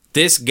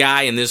 This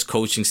guy and this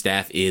coaching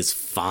staff is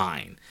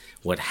fine.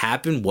 What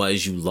happened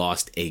was you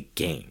lost a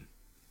game.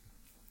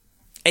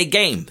 A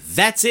game.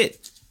 That's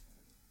it.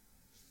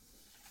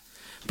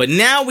 But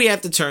now we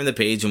have to turn the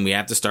page and we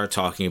have to start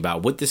talking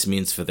about what this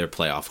means for their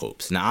playoff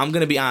hopes. Now, I'm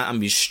going to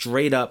be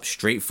straight up,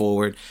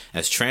 straightforward,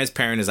 as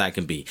transparent as I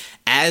can be.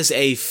 As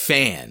a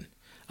fan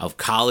of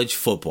college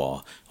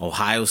football,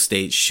 Ohio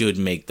State should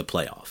make the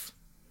playoff.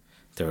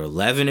 They're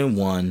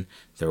 11-1.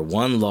 Their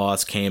one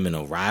loss came in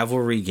a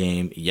rivalry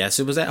game. Yes,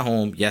 it was at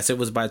home. Yes, it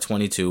was by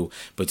 22.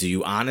 But do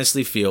you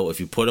honestly feel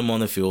if you put them on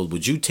the field,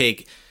 would you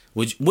take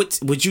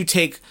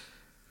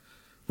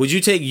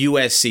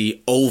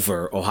USC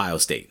over Ohio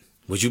State?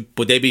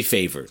 Would they be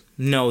favored?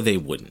 No, they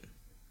wouldn't.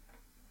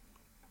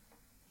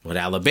 Would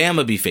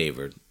Alabama be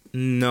favored?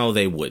 No,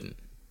 they wouldn't.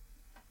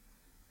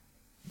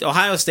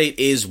 Ohio State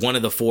is one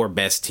of the 4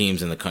 best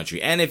teams in the country.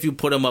 And if you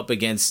put them up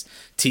against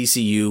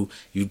TCU,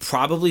 you'd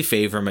probably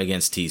favor them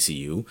against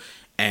TCU.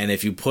 And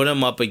if you put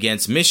them up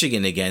against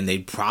Michigan again,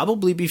 they'd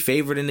probably be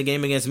favored in the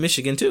game against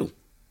Michigan too.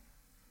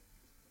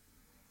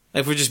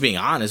 If we're just being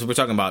honest, we're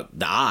talking about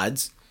the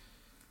odds.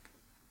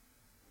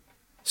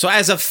 So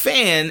as a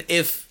fan,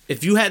 if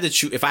I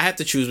had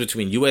to choose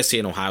between USC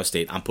and Ohio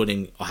State, I'm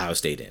putting Ohio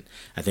State in.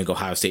 I think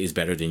Ohio State is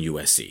better than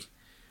USC.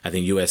 I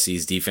think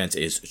USC's defense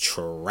is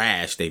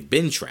trash. They've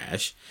been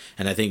trash.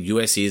 And I think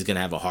USC is going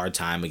to have a hard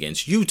time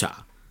against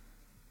Utah.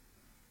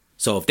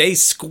 So if they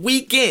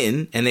squeak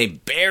in and they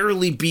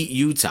barely beat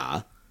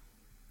Utah,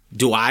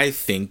 do I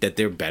think that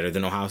they're better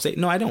than Ohio State?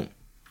 No, I don't.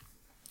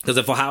 Because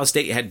if Ohio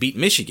State had beat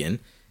Michigan,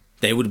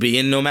 they would be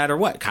in no matter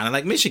what. Kind of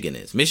like Michigan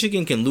is.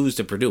 Michigan can lose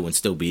to Purdue and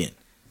still be in.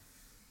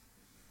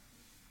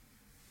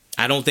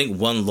 I don't think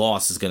one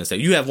loss is going to say,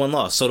 you have one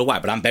loss, so do I,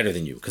 but I'm better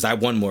than you because I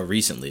won more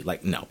recently.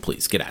 Like, no,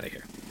 please, get out of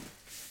here.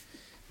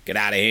 Get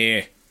out of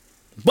here.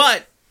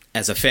 But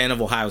as a fan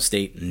of Ohio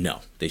State,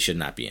 no, they should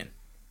not be in.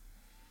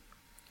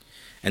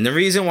 And the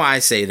reason why I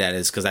say that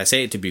is because I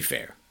say it to be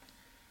fair.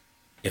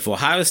 If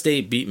Ohio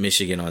State beat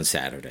Michigan on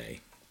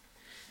Saturday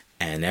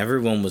and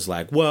everyone was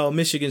like, well,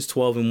 Michigan's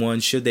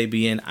 12-1, should they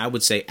be in? I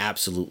would say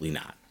absolutely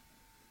not.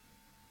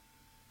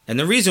 And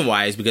the reason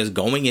why is because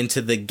going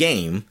into the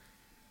game,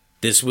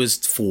 This was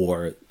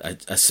for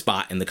a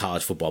spot in the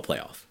college football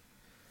playoff.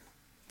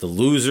 The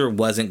loser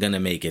wasn't going to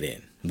make it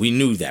in. We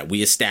knew that.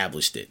 We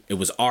established it. It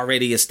was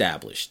already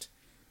established.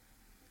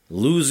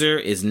 Loser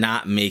is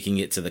not making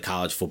it to the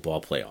college football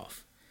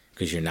playoff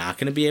because you're not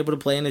going to be able to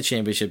play in the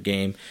championship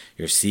game.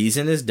 Your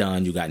season is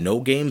done. You got no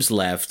games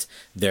left.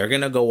 They're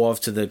going to go off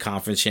to the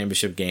conference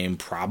championship game,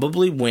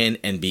 probably win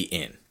and be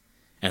in.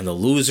 And the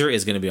loser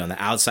is going to be on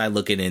the outside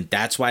looking in.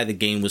 That's why the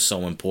game was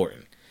so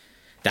important.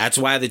 That's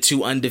why the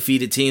 2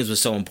 undefeated teams was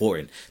so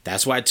important.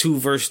 That's why 2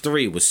 versus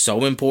 3 was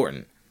so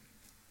important.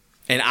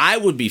 And I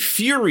would be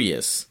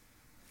furious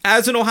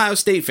as an Ohio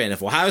State fan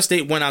if Ohio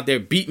State went out there,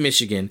 beat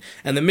Michigan,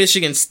 and the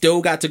Michigan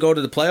still got to go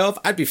to the playoff.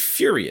 I'd be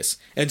furious.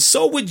 And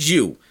so would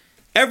you.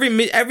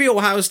 Every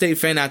Ohio State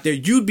fan out there,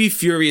 you'd be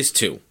furious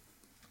too.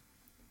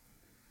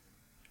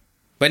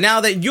 But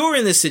now that you're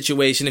in this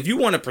situation, if you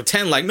want to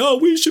pretend like, no,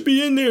 we should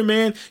be in there,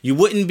 man, you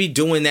wouldn't be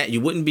doing that. You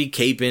wouldn't be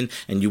caping,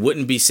 and you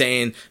wouldn't be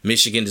saying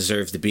Michigan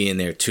deserves to be in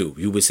there too.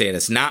 You would say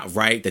it's not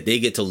right that they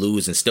get to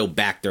lose and still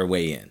back their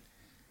way in.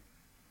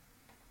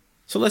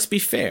 So let's be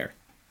fair.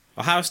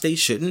 Ohio State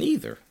shouldn't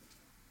either.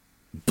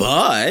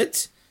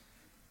 But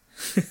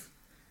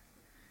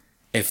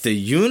if the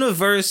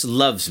universe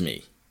loves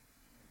me,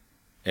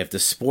 if the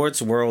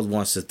sports world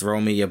wants to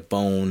throw me a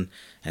bone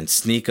and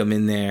sneak them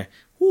in there,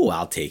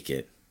 I'll take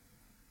it.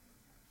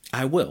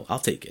 I will. I'll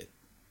take it.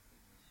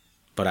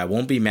 But I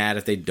won't be mad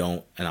if they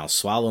don't, and I'll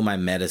swallow my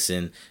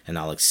medicine, and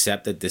I'll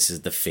accept that this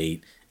is the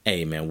fate.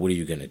 Hey, man, what are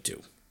you going to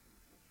do?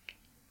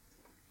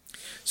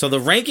 So the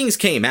rankings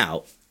came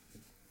out,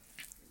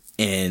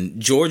 and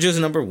Georgia's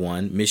number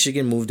 1.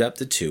 Michigan moved up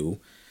to 2.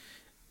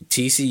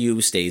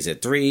 TCU stays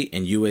at 3,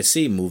 and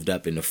USC moved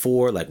up into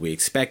 4 like we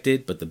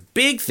expected. But the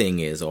big thing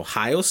is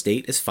Ohio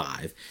State is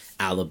 5,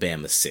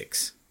 Alabama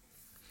 6.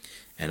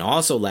 And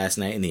also last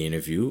night in the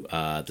interview,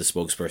 the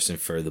spokesperson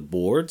for the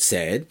board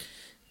said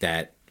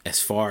that as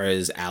far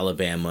as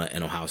Alabama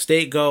and Ohio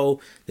State go,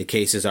 the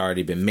case has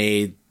already been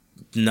made.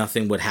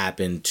 Nothing would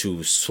happen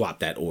to swap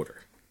that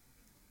order.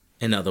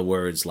 In other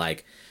words,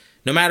 like,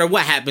 no matter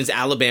what happens,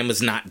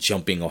 Alabama's not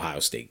jumping Ohio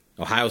State.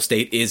 Ohio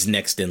State is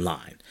next in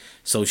line.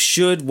 So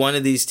should one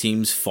of these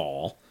teams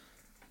fall,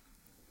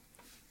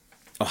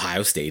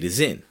 Ohio State is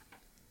in.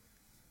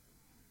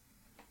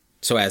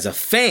 So as a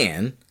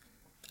fan,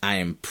 I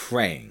am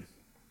praying.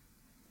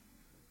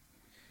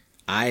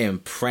 I am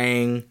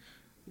praying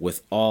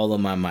with all of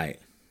my might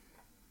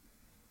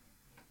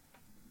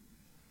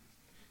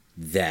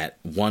that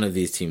one of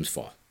these teams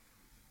fall.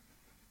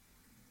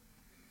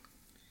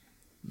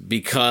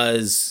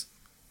 Because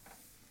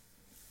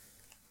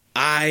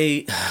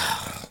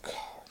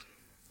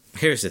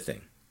here's the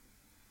thing.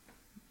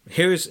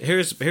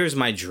 Here's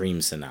my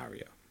dream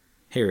scenario.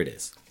 Here it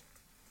is.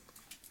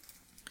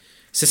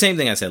 It's the same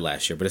thing I said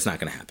last year, but it's not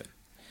going to happen.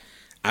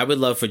 I would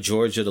love for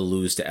Georgia to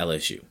lose to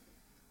LSU.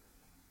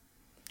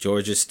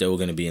 Georgia's still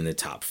going to be in the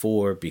top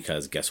 4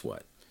 because guess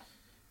what?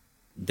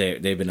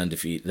 They've been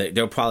undefeated.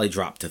 They'll probably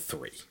drop to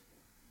 3,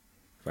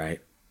 right?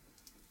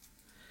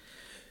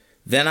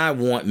 Then I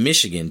want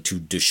Michigan to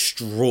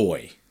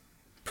destroy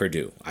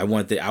Purdue. I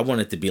want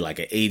it to be like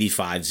an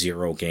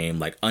 85-0 game,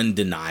 like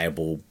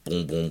undeniable,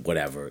 boom, boom,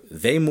 whatever.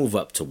 They move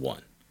up to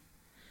 1.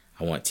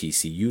 I want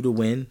TCU to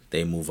win.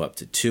 They move up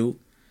to 2.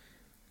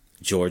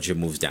 Georgia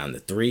moves down to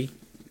 3.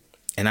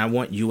 And I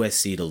want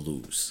USC to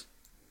lose.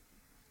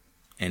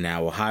 And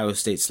now Ohio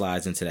State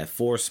slides into that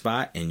 4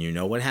 spot. And you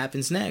know what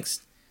happens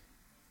next.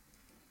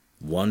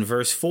 1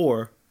 versus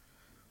 4.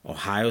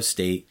 Ohio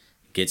State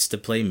gets to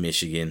play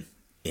Michigan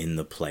in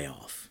the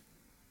playoff.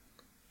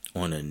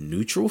 On a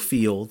neutral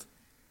field.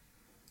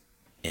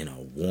 In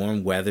a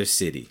warm weather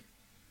city.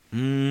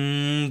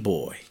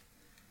 Boy.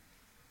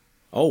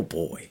 Oh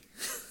boy.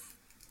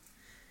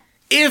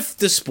 If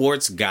the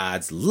sports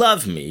gods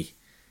love me,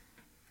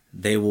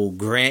 they will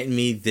grant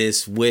me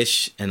this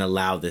wish and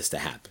allow this to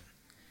happen.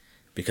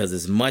 Because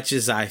as much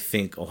as I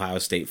think Ohio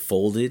State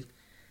folded,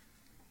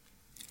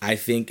 I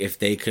think if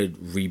they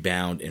could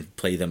rebound and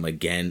play them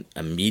again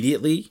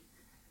immediately,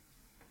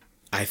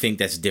 I think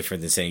that's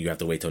different than saying you have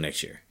to wait till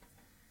next year.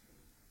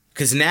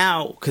 Because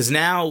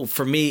now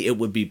for me it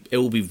will be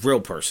real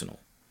personal.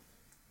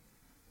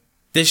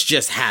 This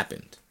just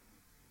happened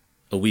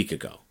a week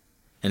ago.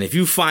 And if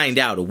you find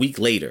out a week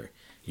later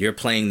you're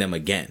playing them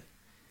again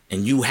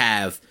and you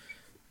have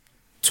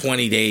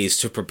 20 days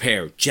to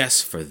prepare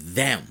just for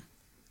them.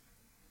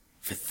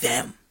 For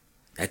them.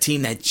 That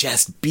team that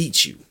just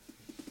beat you.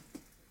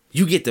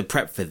 You get to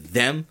prep for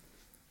them,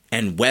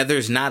 and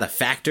weather's not a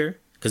factor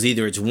because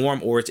either it's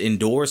warm or it's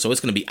indoors, so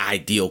it's going to be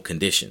ideal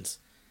conditions.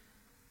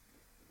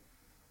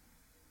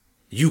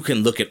 You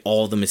can look at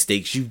all the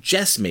mistakes you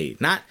just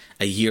made, not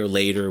a year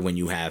later when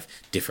you have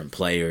different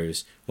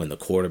players, when the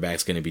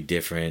quarterback's going to be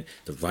different,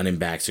 the running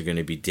backs are going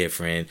to be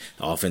different,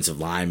 the offensive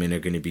linemen are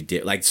going to be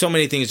different. Like, so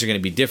many things are going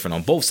to be different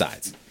on both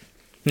sides.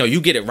 No,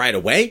 you get it right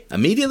away,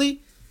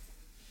 immediately.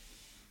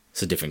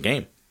 It's a different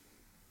game.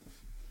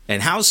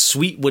 And how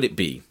sweet would it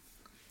be?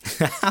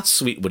 How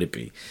sweet would it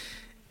be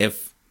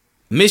if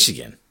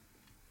Michigan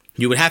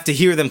You would have to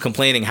hear them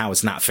complaining how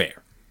it's not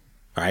fair,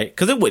 right?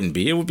 Because it wouldn't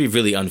be. It would be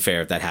really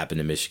unfair if that happened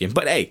to Michigan.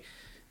 But hey,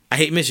 I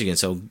hate Michigan,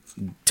 so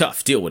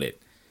tough. Deal with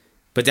it.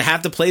 But to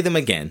have to play them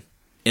again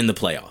in the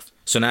playoff.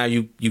 So now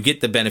you get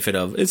the benefit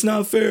of, it's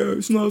not fair,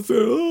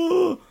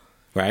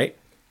 right?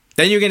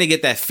 Then you're going to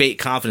get that fake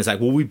confidence, like,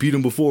 well, we beat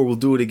them before, we'll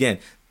do it again.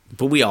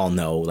 But we all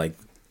know, like,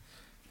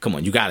 come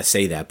on, you got to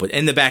say that. But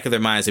in the back of their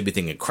minds, they'd be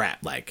thinking,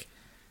 crap, like,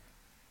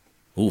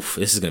 oof,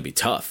 this is going to be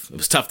tough. It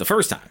was tough the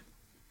first time.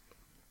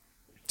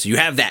 So you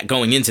have that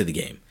going into the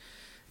game.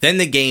 Then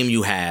the game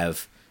you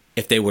have,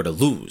 if they were to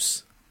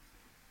lose,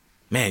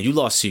 man, you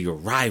lost to your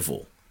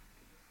rival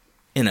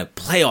in a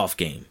playoff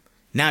game.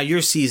 Now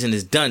your season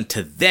is done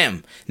to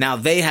them. Now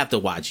they have to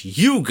watch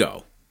you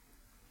go.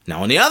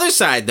 Now on the other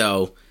side,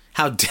 though,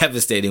 how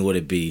devastating would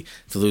it be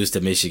to lose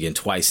to Michigan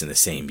twice in the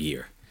same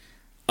year?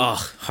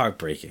 Oh,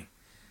 heartbreaking.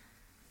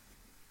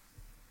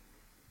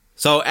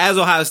 So as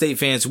Ohio State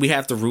fans, we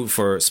have to root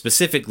for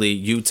specifically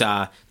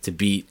Utah to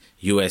beat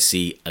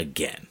USC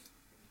again.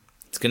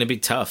 It's going to be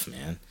tough,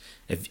 man.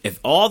 If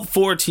all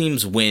four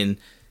teams win,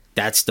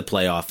 that's the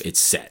playoff.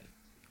 It's set.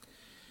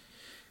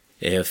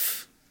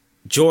 If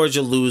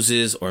Georgia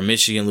loses or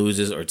Michigan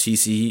loses or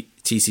TCU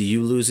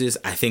loses,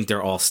 I think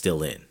they're all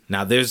still in.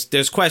 Now,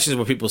 there's questions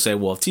where people say,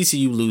 well, if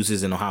TCU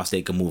loses and Ohio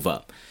State can move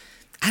up.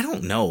 I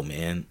don't know,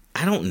 man.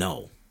 I don't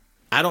know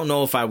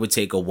if I would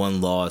take a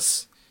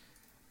one-loss.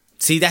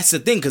 See, that's the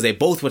thing, because they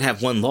both would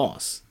have one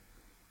loss.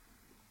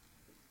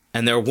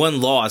 And their one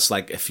loss,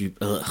 like, if you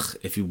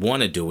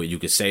want to do it, you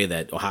could say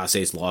that Ohio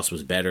State's loss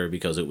was better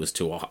because it was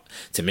to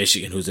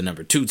Michigan, who's the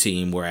number 2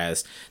 team,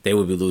 whereas they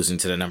would be losing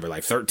to the number,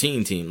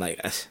 13 team. Like,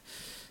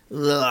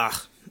 I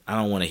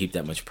don't want to heap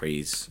that much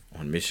praise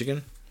on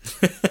Michigan.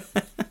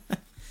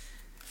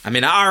 I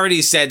mean, I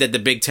already said that the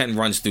Big Ten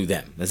runs through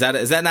them. Is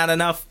that not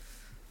enough?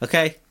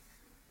 Okay?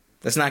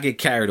 Let's not get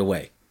carried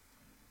away.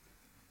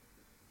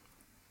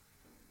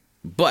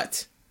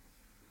 But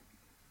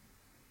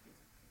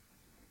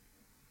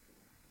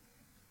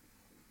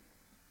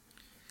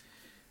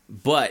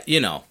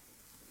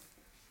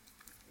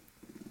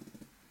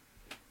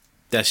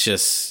that's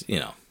just,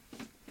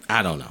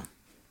 I don't know.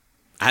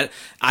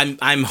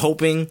 I'm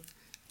hoping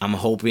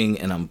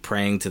and I'm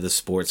praying to the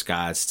sports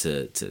gods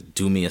to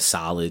do me a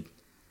solid.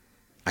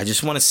 I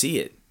just want to see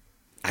it.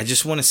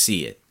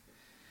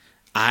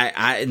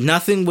 I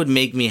nothing would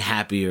make me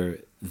happier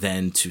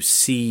than to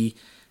see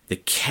the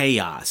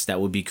chaos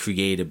that would be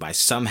created by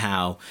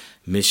somehow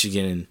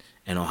Michigan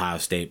and Ohio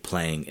State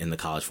playing in the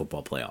college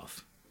football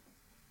playoff.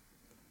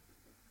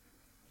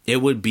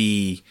 It would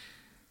be,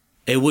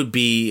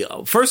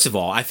 first of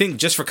all, I think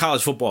just for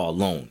college football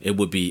alone, it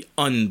would be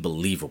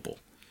unbelievable.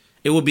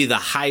 It would be the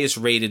highest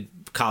rated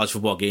college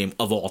football game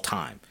of all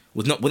time,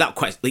 without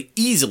question,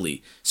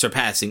 easily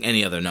surpassing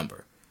any other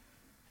number.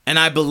 And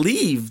I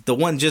believe the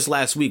one just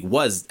last week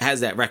has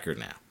that record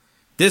now.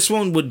 This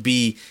one would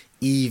be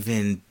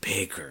even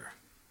bigger.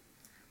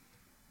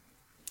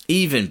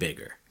 Even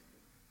bigger.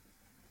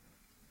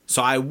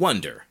 So I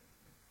wonder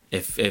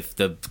if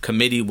the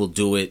committee will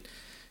do it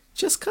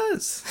just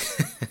cause.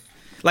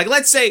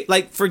 let's say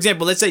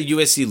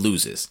USC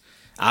loses.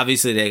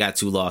 Obviously, they got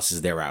 2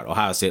 losses. They're out.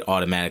 Ohio State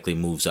automatically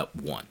moves up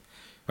 1,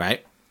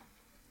 right?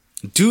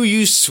 Do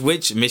you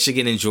switch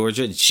Michigan and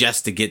Georgia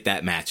just to get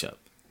that matchup?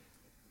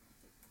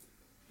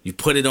 You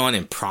put it on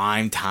in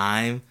prime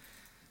time?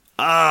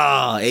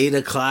 Oh, 8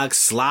 o'clock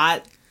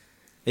slot?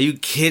 Are you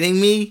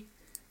kidding me?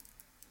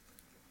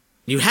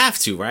 You have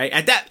to, right?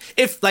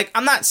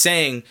 I'm not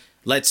saying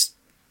let's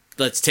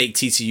take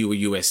TCU or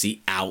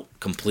USC out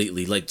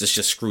completely,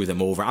 just screw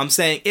them over. I'm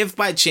saying if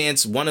by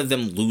chance one of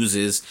them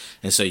loses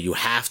and so you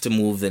have to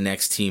move the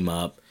next team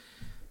up,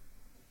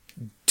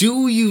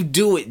 do you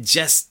do it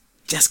just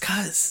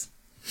cause?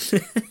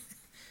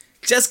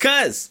 Just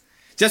cause.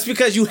 Just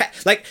because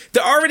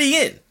they're already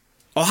in.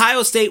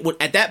 Ohio State would,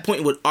 at that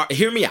point,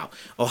 hear me out.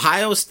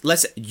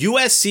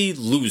 USC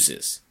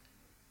loses.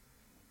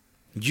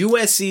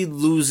 USC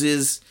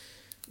loses.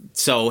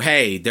 So,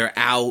 hey, they're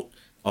out.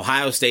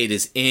 Ohio State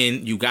is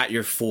in. You got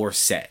your 4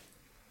 set.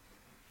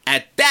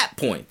 At that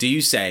point, do you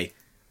say,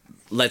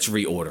 let's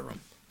reorder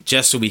them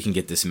just so we can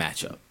get this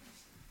matchup?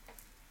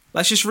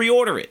 Let's just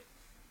reorder it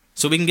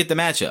so we can get the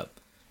matchup.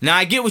 Now,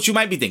 I get what you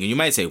might be thinking. You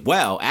might say,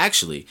 well,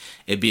 actually,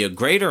 it'd be a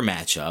greater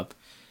matchup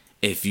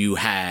if you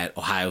had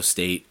Ohio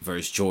State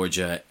versus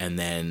Georgia and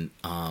then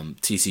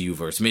TCU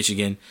versus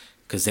Michigan,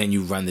 because then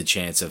you run the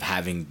chance of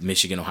having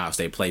Michigan Ohio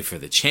State play for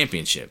the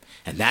championship.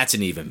 And that's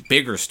an even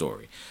bigger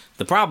story.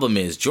 The problem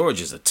is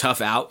Georgia's a tough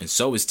out, and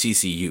so is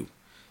TCU.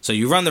 So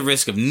you run the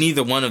risk of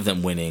neither one of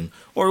them winning,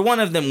 or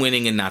one of them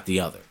winning and not the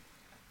other.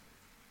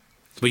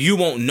 But you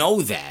won't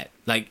know that.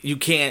 You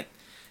can't,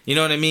 you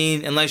know what I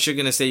mean? Unless you're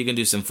going to say you can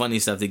do some funny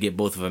stuff to get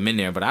both of them in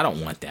there, but I don't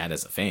want that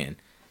as a fan.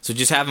 So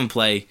just have them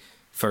play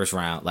first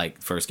round,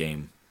 first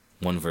game,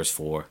 1 versus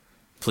 4.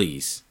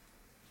 Please.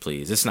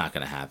 It's not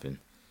going to happen.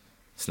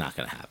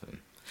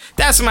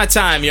 That's my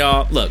time,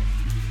 y'all. Look,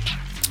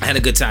 I had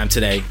a good time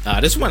today.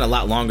 This went a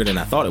lot longer than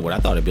I thought it would. I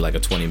thought it'd be like a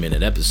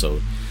 20-minute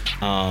episode.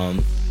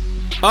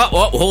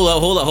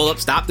 Hold up.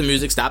 Stop the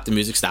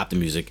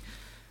music.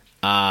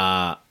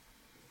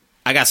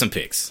 I got some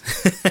picks.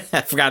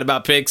 I forgot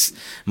about picks.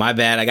 My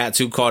bad. I got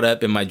too caught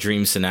up in my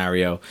dream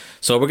scenario.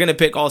 So we're going to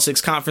pick all 6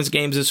 conference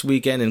games this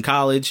weekend in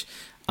college.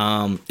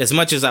 As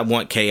much as I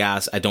want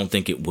chaos, I don't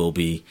think it will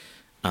be.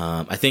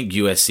 I think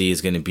USC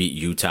is going to beat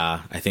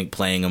Utah. I think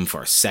playing them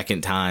for a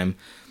second time.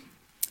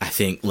 I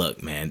think,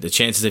 look, man, the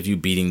chances of you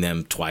beating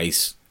them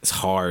twice is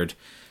hard.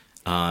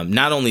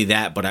 Not only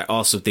that, but I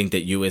also think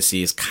that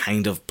USC is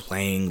kind of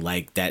playing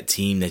like that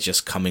team that's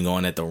just coming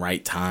on at the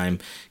right time.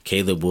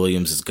 Caleb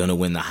Williams is going to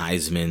win the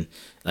Heisman.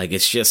 Like,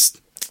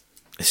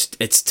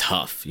 it's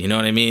tough. You know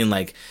what I mean?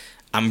 Like,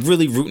 I'm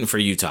really rooting for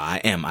Utah. I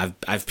am.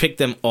 I've picked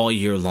them all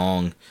year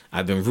long.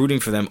 I've been rooting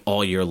for them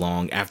all year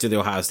long. After the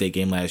Ohio State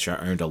game last year,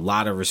 I earned a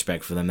lot of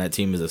respect for them. That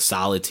team is a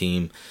solid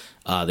team.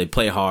 They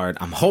play hard.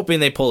 I'm hoping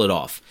they pull it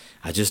off.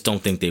 I just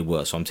don't think they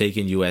will. So I'm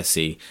taking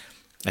USC.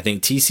 I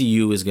think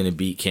TCU is going to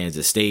beat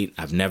Kansas State.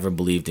 I've never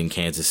believed in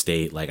Kansas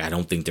State. Like, I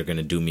don't think they're going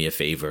to do me a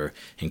favor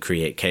and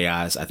create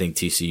chaos. I think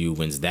TCU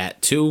wins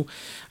that too.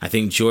 I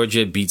think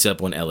Georgia beats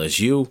up on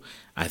LSU.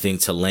 I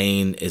think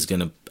Tulane is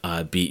going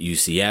to beat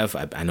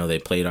UCF. I know they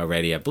played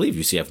already. I believe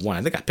UCF won.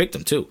 I think I picked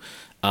them too.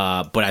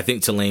 But I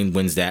think Tulane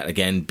wins that.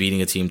 Again,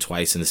 beating a team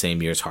twice in the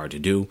same year is hard to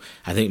do.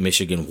 I think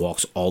Michigan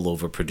walks all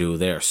over Purdue.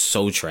 They are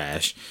so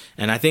trash.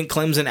 And I think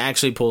Clemson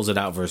actually pulls it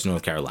out versus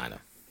North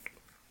Carolina.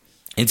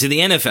 Into the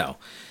NFL.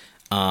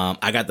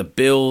 I got the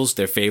Bills.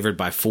 They're favored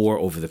by 4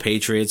 over the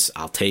Patriots.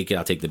 I'll take it.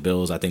 I'll take the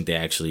Bills. I think they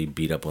actually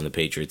beat up on the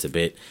Patriots a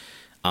bit.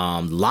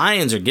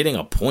 Lions are getting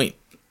a point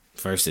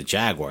versus the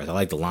Jaguars. I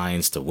like the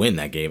Lions to win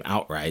that game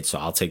outright, so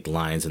I'll take the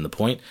Lions in the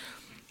point.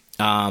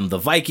 The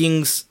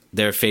Vikings,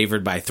 they're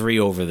favored by 3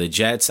 over the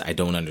Jets. I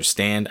don't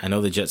understand. I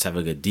know the Jets have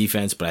a good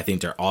defense, but I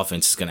think their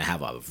offense is going to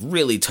have a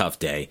really tough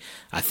day.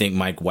 I think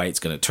Mike White's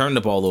going to turn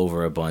the ball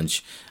over a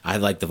bunch. I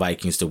like the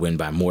Vikings to win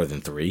by more than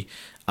 3.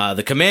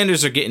 The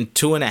Commanders are getting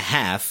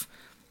 2.5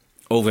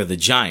 over the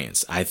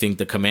Giants. I think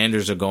the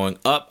Commanders are going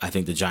up. I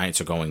think the Giants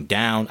are going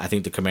down. I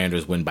think the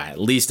Commanders win by at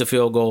least a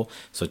field goal.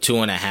 So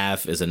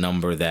 2.5 is a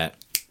number that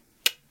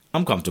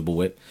I'm comfortable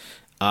with.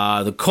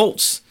 The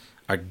Colts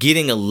are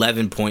getting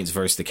 11 points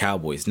versus the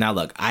Cowboys. Now,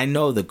 look, I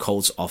know the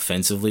Colts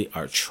offensively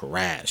are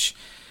trash.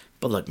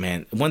 But look,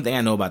 man, one thing I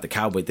know about the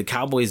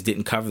Cowboys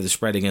didn't cover the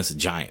spread against the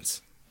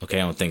Giants, okay,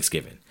 on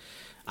Thanksgiving.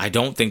 I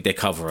don't think they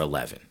cover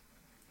 11.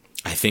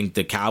 I think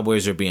the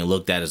Cowboys are being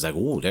looked at as like,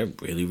 oh, they're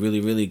really, really,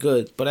 really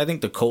good. But I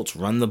think the Colts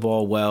run the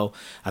ball well.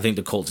 I think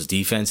the Colts'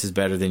 defense is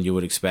better than you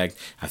would expect.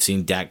 I've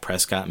seen Dak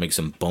Prescott make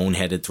some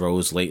boneheaded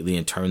throws lately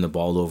and turn the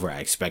ball over. I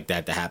expect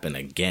that to happen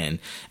again.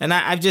 And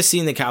I've just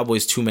seen the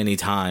Cowboys too many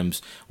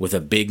times with a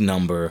big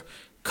number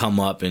come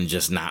up and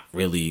just not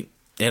really,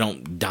 they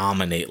don't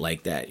dominate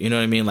like that. You know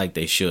what I mean? Like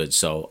they should.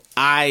 So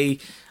I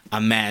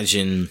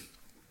imagine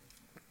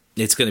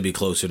it's going to be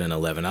closer than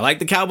 11. I like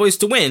the Cowboys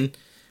to win.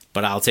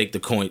 But I'll take the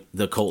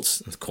Colts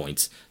to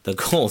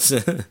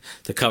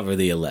cover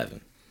the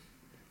 11.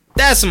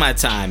 That's my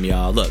time,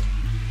 y'all. Look,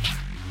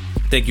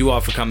 thank you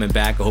all for coming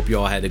back. I hope you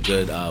all had a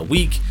good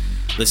week.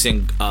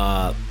 Listen,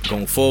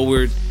 going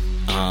forward,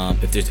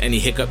 if there's any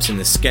hiccups in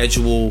the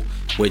schedule,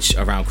 which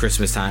around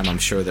Christmas time I'm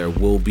sure there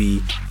will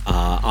be,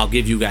 I'll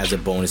give you guys a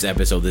bonus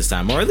episode this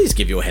time, or at least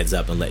give you a heads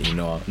up and let you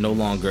know. No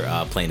longer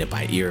playing it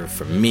by ear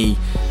for me.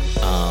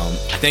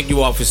 I thank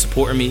you all for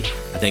supporting me.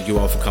 I thank you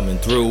all for coming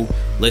through.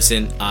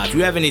 Listen, if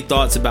you have any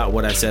thoughts about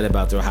what I said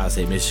about the Ohio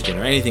State, Michigan,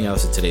 or anything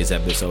else in today's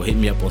episode, hit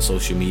me up on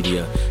social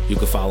media. You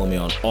can follow me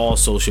on all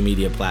social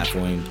media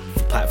platforms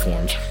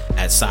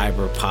at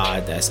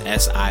CyberPod. That's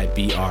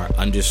SIBR_POD.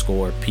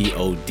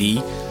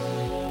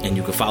 And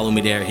you can follow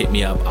me there. Hit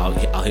me up.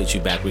 I'll hit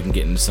you back. We can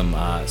get into some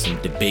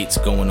debates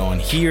going on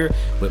here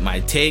with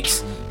my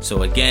takes.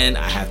 So again,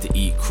 I have to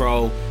eat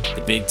crow.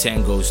 The Big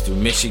Ten goes through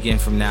Michigan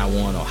from now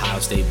on. Ohio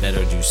State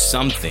better do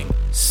something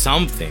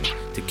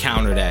to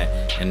counter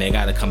that, and they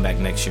got to come back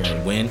next year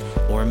and win.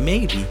 Or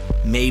maybe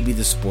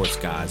the sports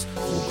gods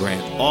will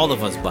grant all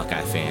of us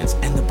Buckeye fans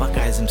and the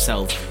Buckeyes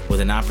themselves with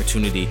an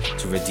opportunity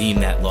to redeem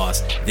that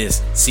loss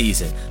this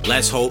season.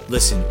 Let's hope.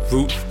 Listen,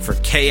 root for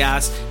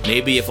chaos.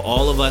 Maybe if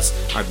all of us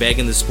are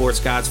begging the sports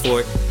gods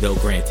for it, they'll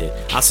grant it.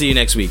 I'll see you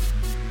next week.